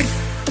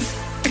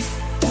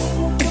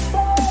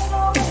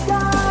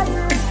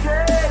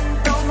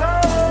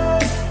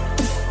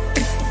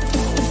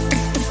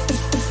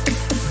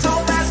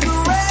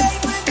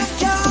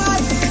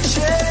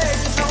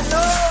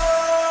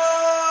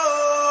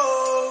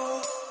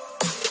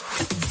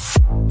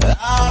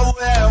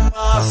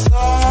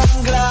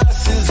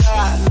 Sunglasses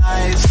at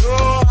night so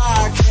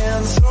I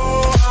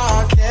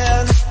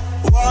can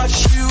watch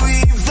you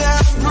weave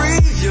them,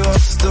 breathe your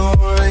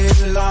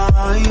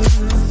storylines.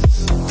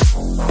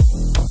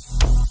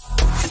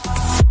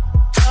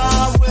 I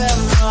wear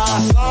my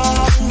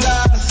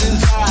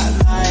sunglasses at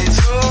night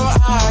so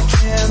I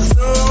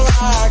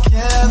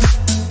can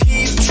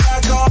keep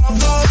track of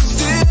those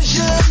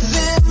visions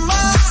in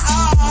my eyes.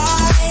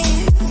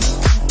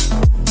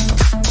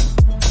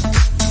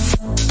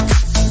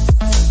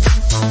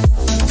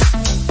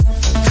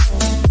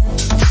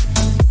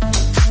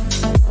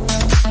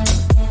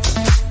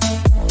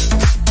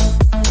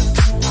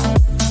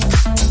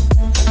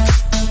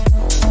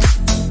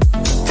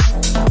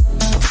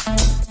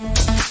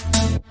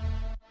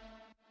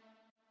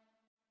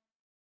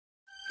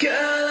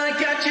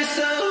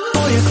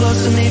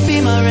 Close to me,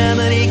 be my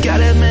remedy.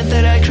 Gotta admit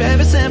that I crave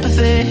your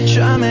sympathy.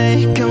 Try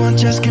me, come on,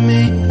 just give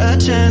me a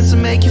chance to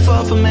make you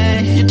fall for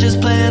me. You're just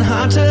playing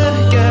hard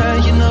to, girl.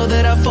 You know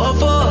that I fall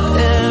for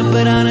it,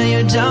 but I know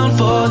you're down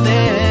for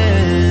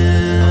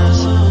this.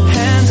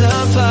 Hands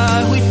up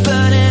high, we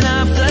burning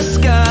up the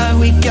sky.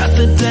 We got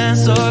the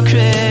dance so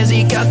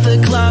crazy, got the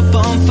club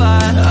on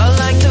fire. I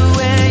like the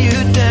way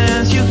you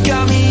dance, you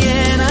got me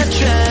in a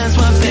trance.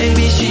 My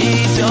baby,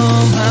 she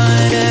don't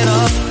mind at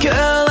all.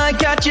 Girl, I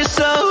got you so.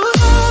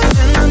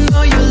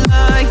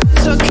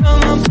 So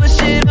come on, push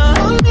it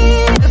on me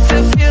if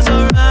it feels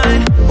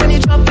alright. When you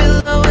drop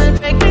it low and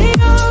break me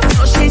off.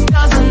 No, she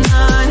doesn't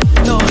mind.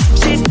 No,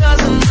 she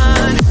doesn't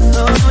mind.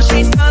 No, she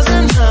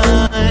doesn't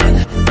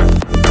mind.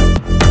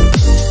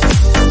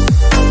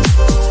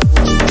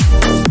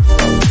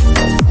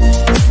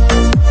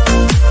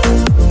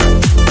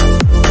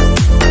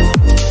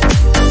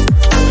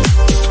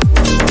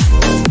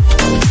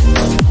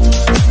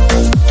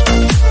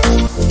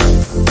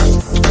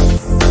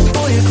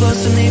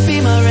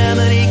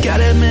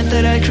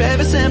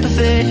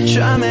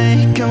 Try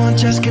me, come on,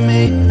 just give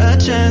me a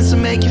chance to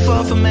make you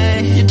fall for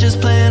me. You're just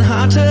playing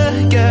hard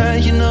to, girl.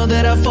 You know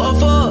that I fall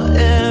for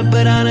it,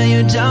 but I know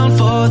you're down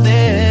for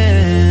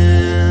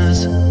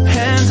this.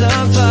 Hands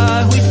up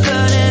high, we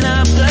burning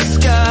up the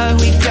sky.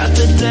 We got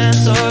the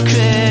dance so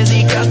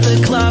crazy, got the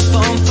club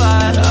on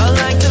fire. I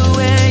like the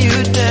way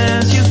you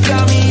dance, you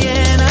got me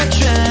in a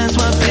trance.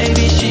 My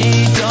baby,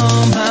 she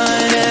don't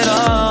mind at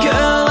all.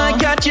 Girl, I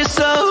got you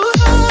so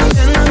high,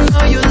 and I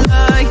know you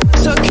like.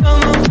 So come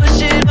on,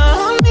 push it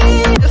on.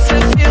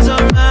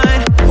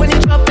 When you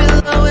drop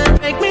it low and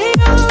break me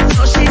off.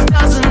 No, she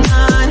doesn't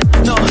mind.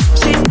 No,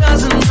 she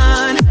doesn't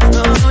mind.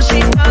 No, she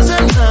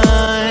doesn't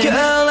mind.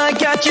 Girl, I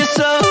got you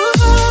so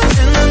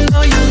high, and I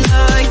know you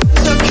like.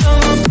 So come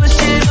on, push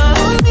it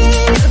on me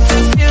if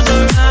it feels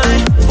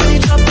alright. When you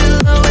drop it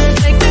low and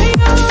break me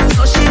off.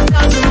 No, she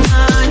doesn't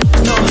mind.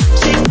 No,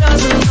 she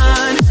doesn't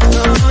mind.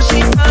 No, she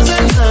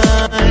doesn't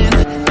mind.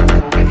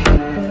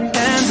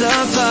 Hands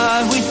up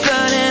high, we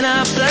burning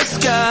up the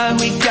sky.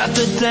 We got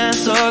the dance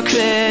so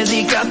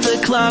crazy, got the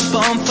club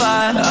on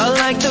fire. I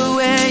like the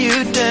way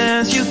you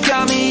dance, you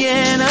got me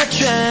in a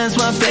trance.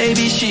 My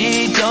baby,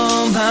 she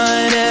don't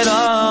mind at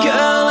all.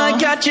 Girl, I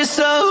got you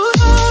so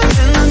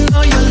high, and I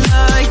know you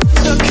like.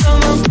 So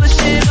come on, push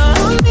it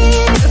on me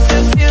if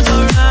it feels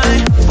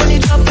alright. When you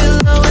drop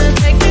it low and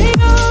take me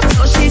off.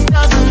 No, she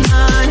doesn't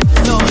mind.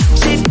 No,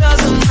 she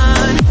doesn't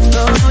mind.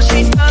 No, she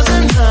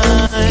doesn't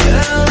mind.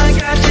 Girl, I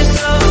got you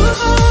so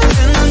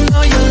high, and I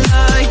know you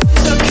like.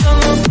 So come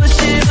on, push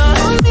it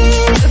on me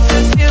if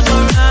it feels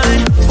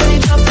alright. When you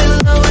drop it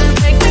low and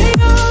take me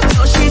off.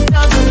 No, she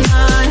doesn't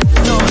mind.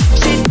 No,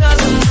 she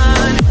doesn't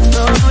mind.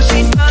 No, she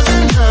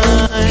doesn't mind.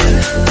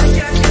 Girl, I got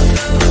you so.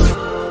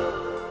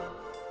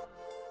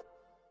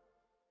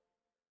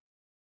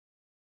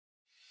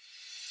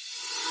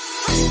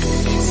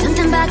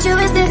 Something about you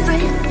is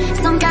different.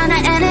 Some kind of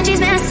energy's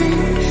messing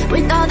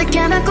with all the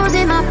chemicals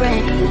in my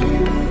brain.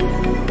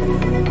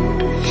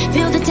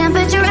 Feel the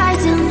temperature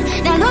rising.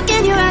 That look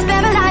in your eyes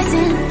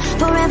paralyzing.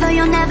 Forever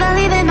you'll never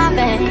leave in my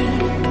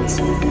veins.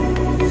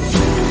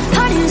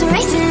 Heart is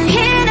racing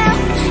here now.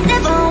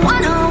 Never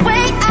wanna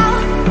wait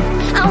out.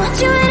 I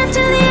want you in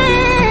until the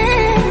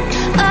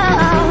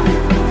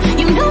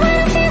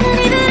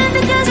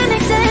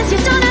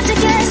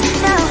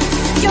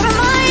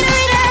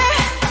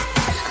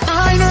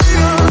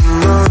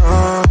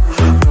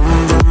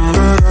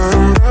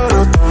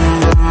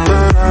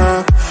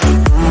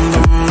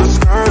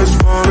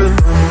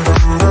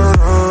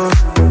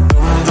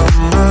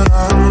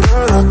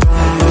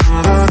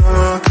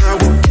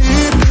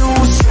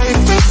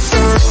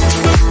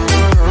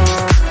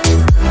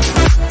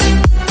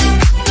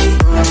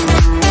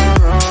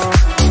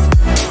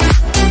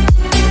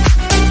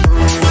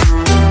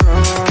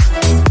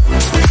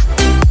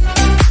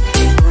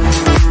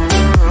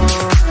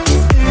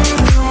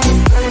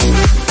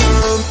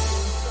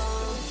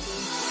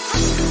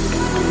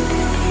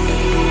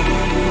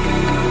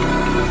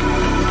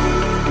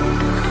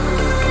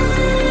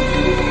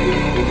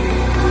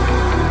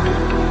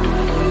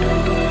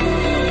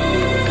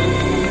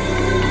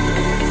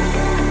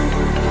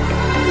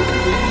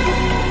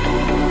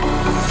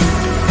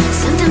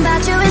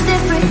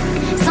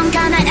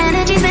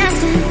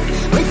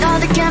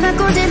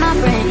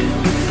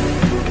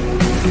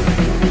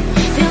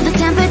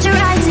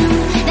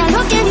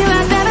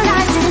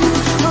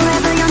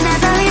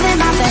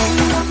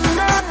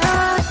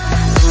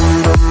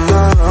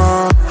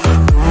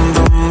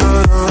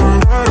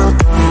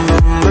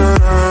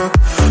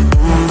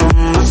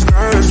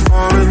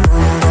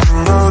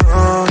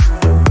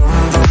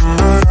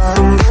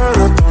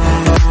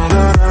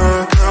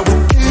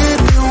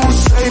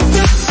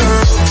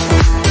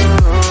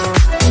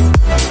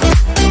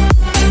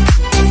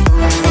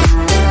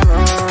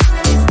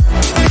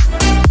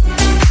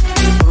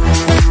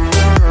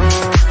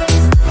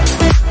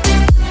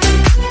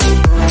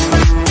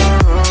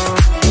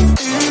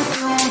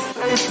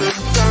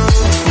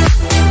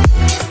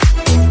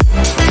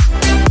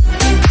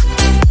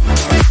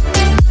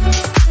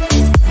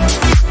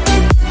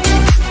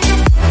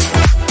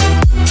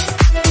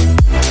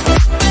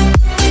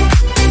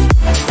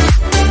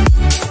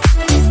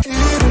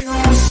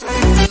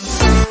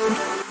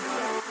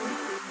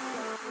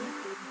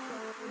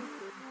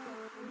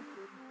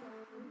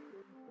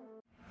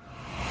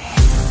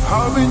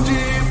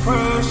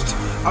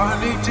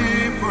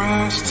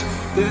depressed,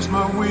 there's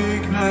my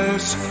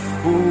weakness.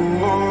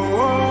 Ooh, oh,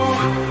 oh.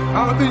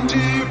 I've been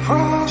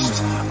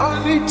depressed,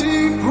 I need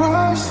deep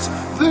rest.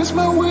 There's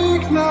my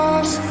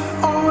weakness,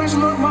 always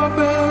look my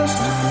best.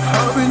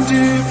 I've been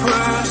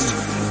depressed,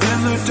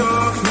 in the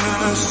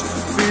darkness,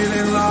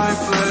 feeling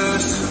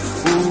lifeless.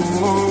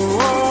 Ooh, oh,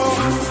 oh.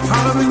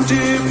 I've been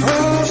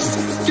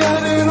depressed,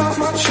 get it off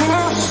my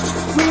chest.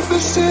 With the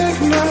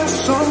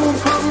sickness, someone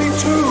put me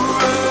to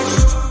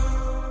rest.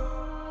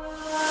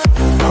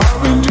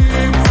 I've been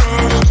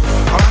depressed,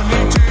 I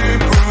need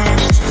deep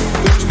rest.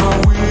 There's my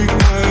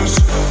weakness.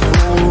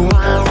 Ooh,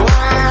 oh, oh.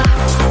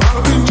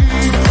 I've been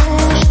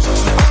depressed,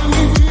 I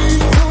need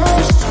deep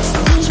rest.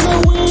 There's my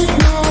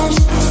weakness,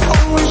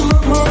 always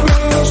look my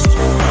best.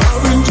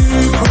 I've been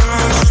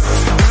depressed,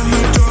 in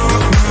the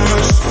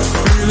darkness,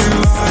 feeling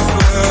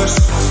lifeless.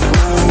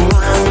 Ooh,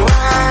 oh,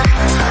 oh.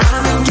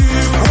 I've been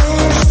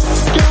depressed,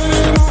 get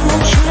it off my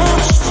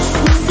chest.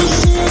 With the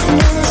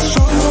sickness,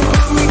 someone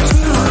put me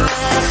to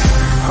rest.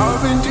 I've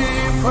been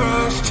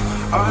depressed,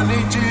 I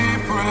need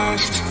deep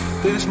rest.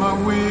 There's my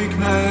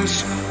weakness.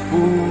 Ooh,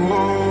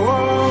 oh,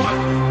 oh.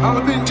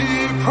 I've been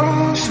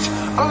depressed,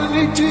 I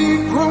need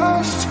deep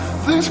rest.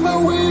 There's my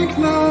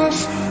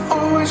weakness,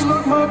 always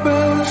look my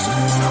best.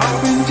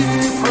 I've been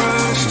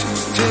depressed,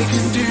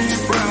 taking deep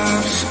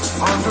breaths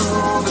under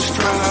all the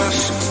stress.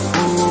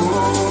 Ooh,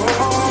 oh,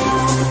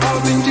 oh.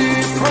 I've been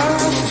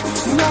depressed,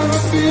 never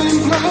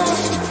feeling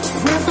blessed.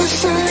 With the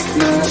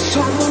sickness,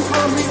 someone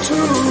put me to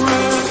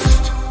rest.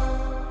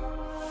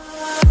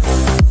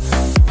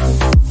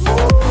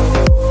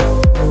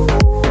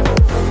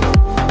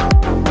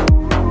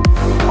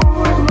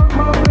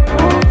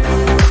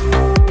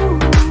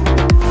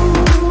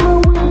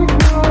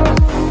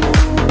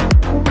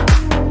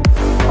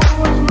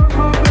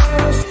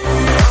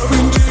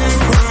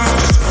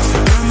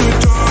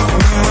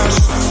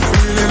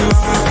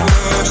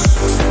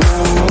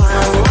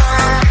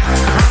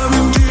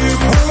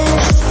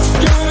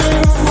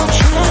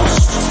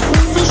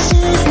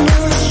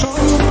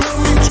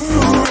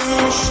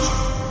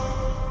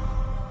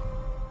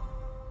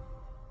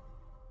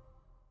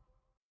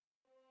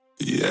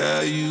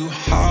 Yeah, you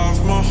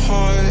have my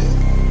heart.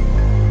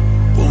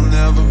 We'll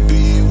never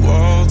be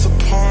worlds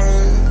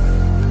apart.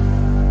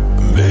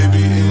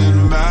 Maybe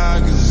in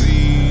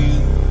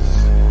magazines,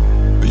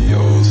 but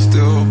you'll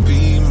still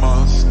be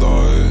my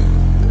star.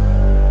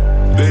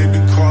 Baby,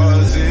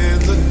 'cause in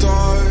the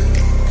dark,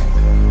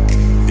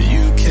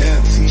 you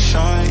can't see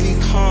shiny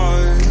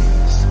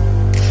cars.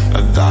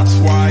 And that's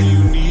why you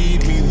need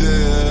me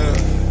there.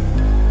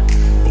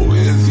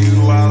 With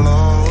you I'll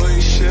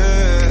always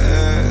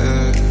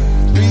share.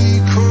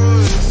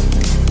 Because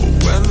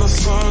when the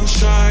sun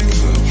shines,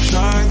 we'll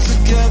shine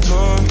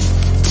together.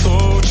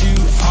 Told you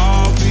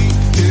I'll be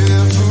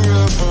here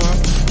forever.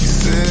 You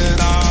said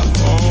I'll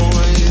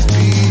always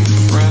be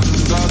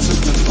friends. I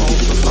took an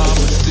oath that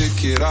I'ma stick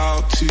it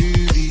out to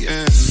the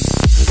end.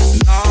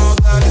 Now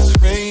that it's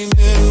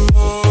raining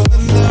more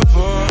than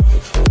ever,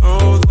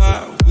 know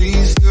that we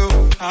still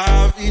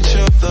have each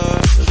other.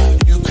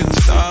 You can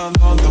stand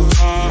under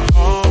my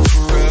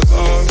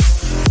umbrella.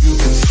 You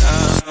can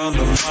stand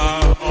under my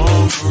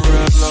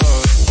umbrella.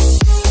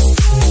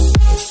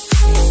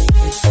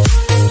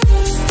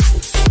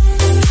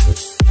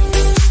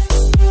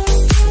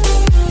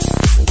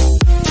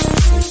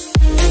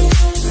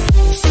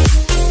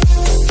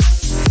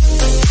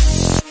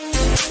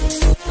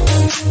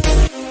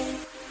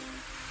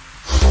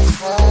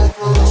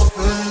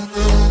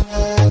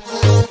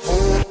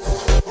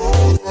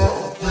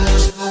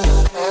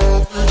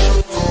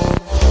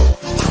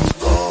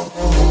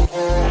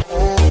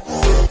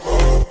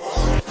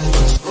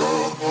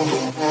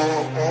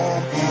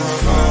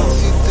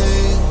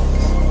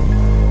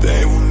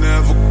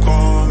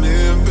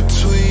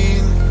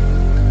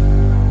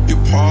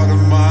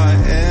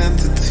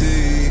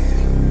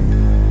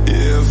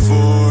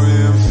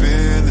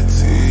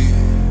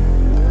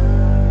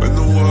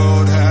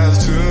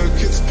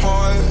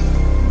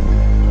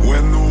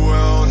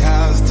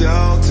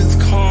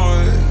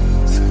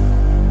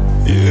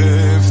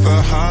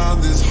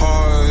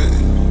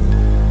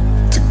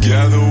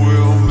 Together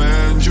we'll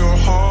mend your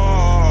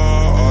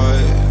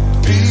heart.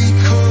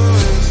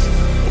 Because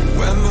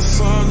when the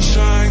sun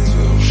shines,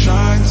 we'll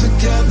shine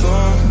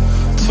together.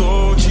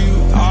 Told you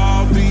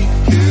I'll be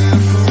here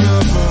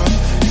forever.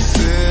 You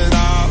said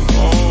I'll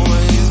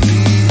always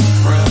be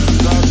friends.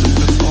 I took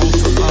an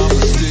oath that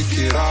I'ma stick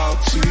it out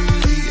to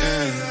the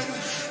end.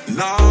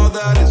 Now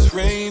that it's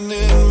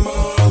raining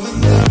more than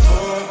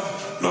ever,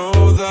 know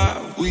that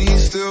we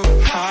still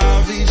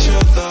have each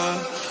other.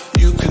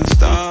 You can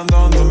stand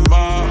under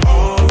my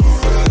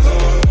umbrella.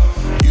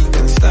 You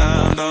can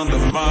stand under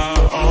my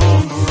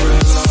umbrella.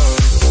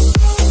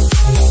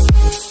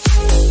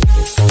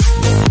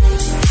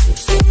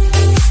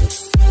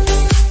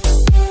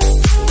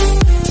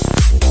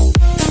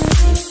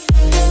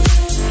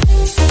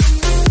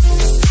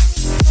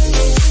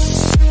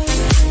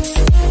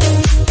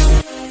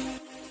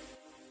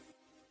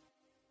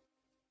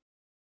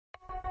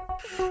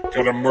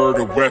 Got a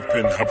murder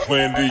weapon I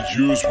plan to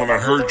use when I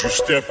heard you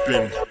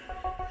stepping.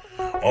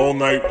 All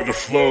night with the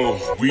flow,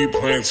 weed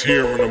plants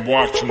here and I'm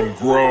watching them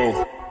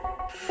grow.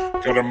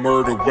 Got a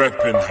murder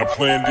weapon I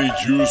plan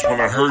to use when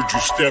I heard you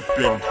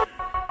stepping.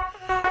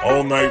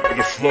 All night with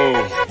the flow,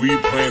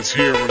 weed plants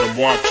here and I'm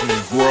watching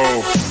them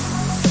grow.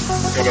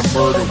 Got a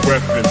murder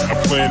weapon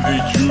I plan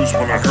to use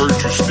when I heard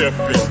you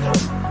stepping.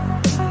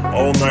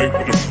 All night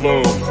with the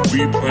flow,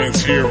 weed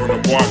plants here and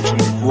I'm watching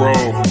them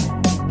grow.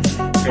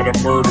 Got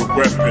a murder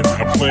weapon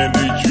I plan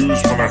to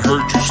use when I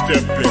heard you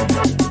stepping.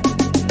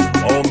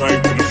 All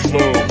night with the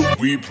flow,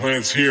 weed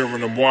plants here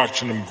and I'm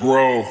watching them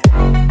grow.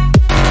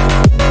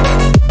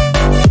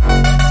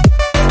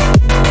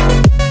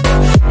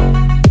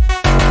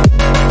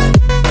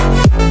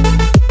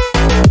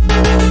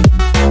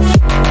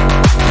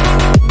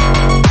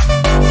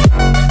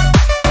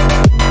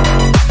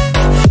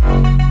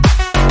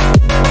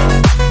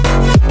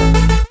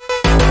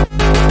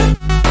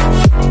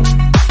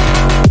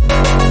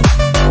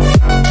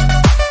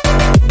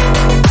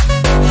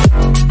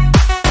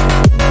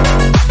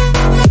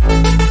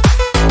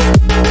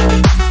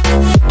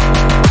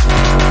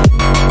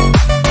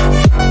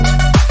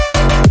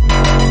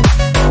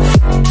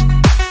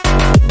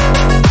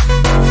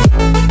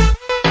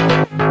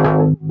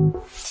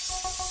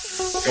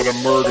 Got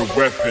a murder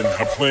weapon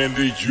I plan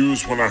to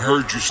use when I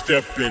heard you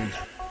stepping.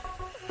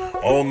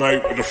 All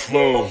night with the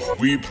flow,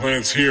 weed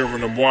plants here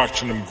and I'm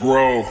watching them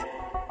grow.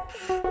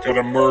 Got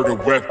a murder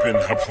weapon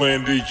I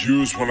plan to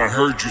use when I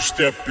heard you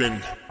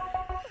stepping.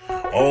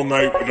 All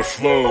night with the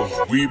flow,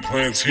 weed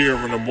plants here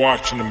and I'm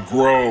watching them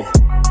grow.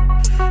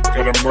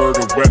 Got a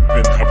murder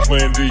weapon I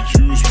plan to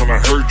use when I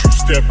heard you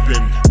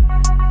stepping.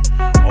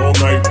 All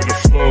night with the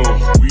flow,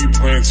 weed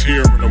plants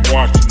here and I'm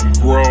watching them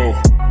grow.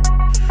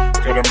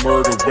 Got a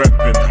murder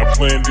weapon I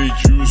plan to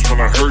use when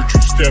I heard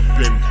you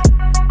stepping.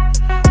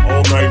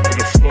 All night with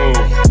the flow,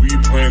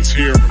 weed plants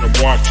here and I'm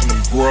watching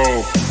them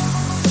grow.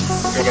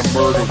 Got a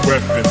murder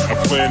weapon I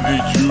plan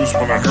to use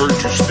when I heard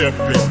you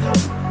stepping.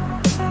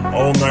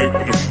 All night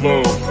with the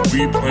flow,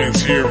 weed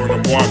plants here and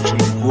I'm watching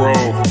them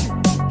grow.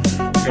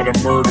 Got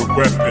a murder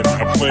weapon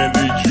I plan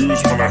to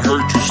use when I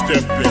heard you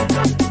stepping.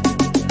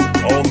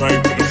 All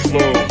night with the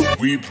flow,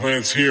 weed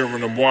plants here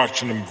and I'm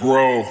watching them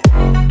grow.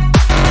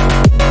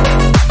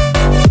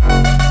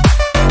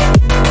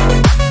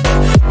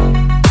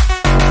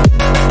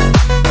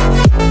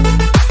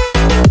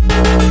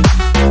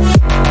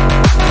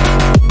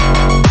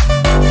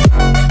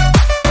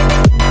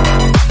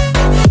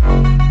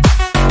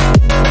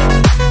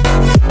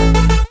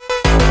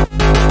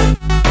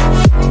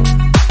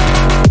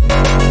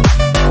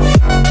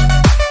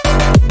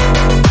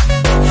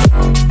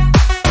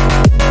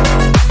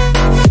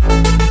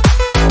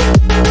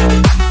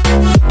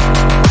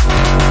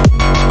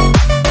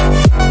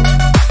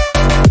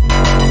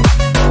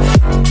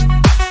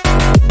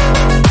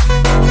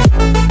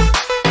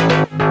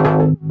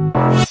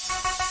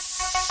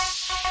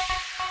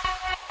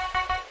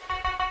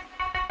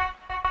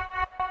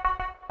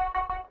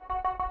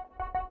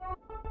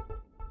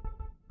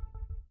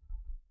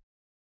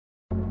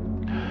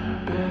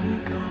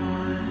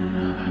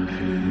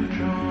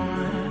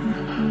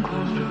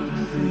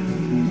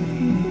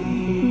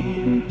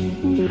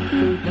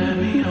 Let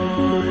me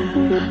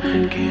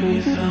on, give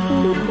me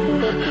some,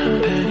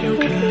 then you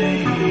can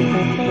leave.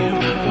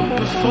 But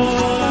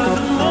before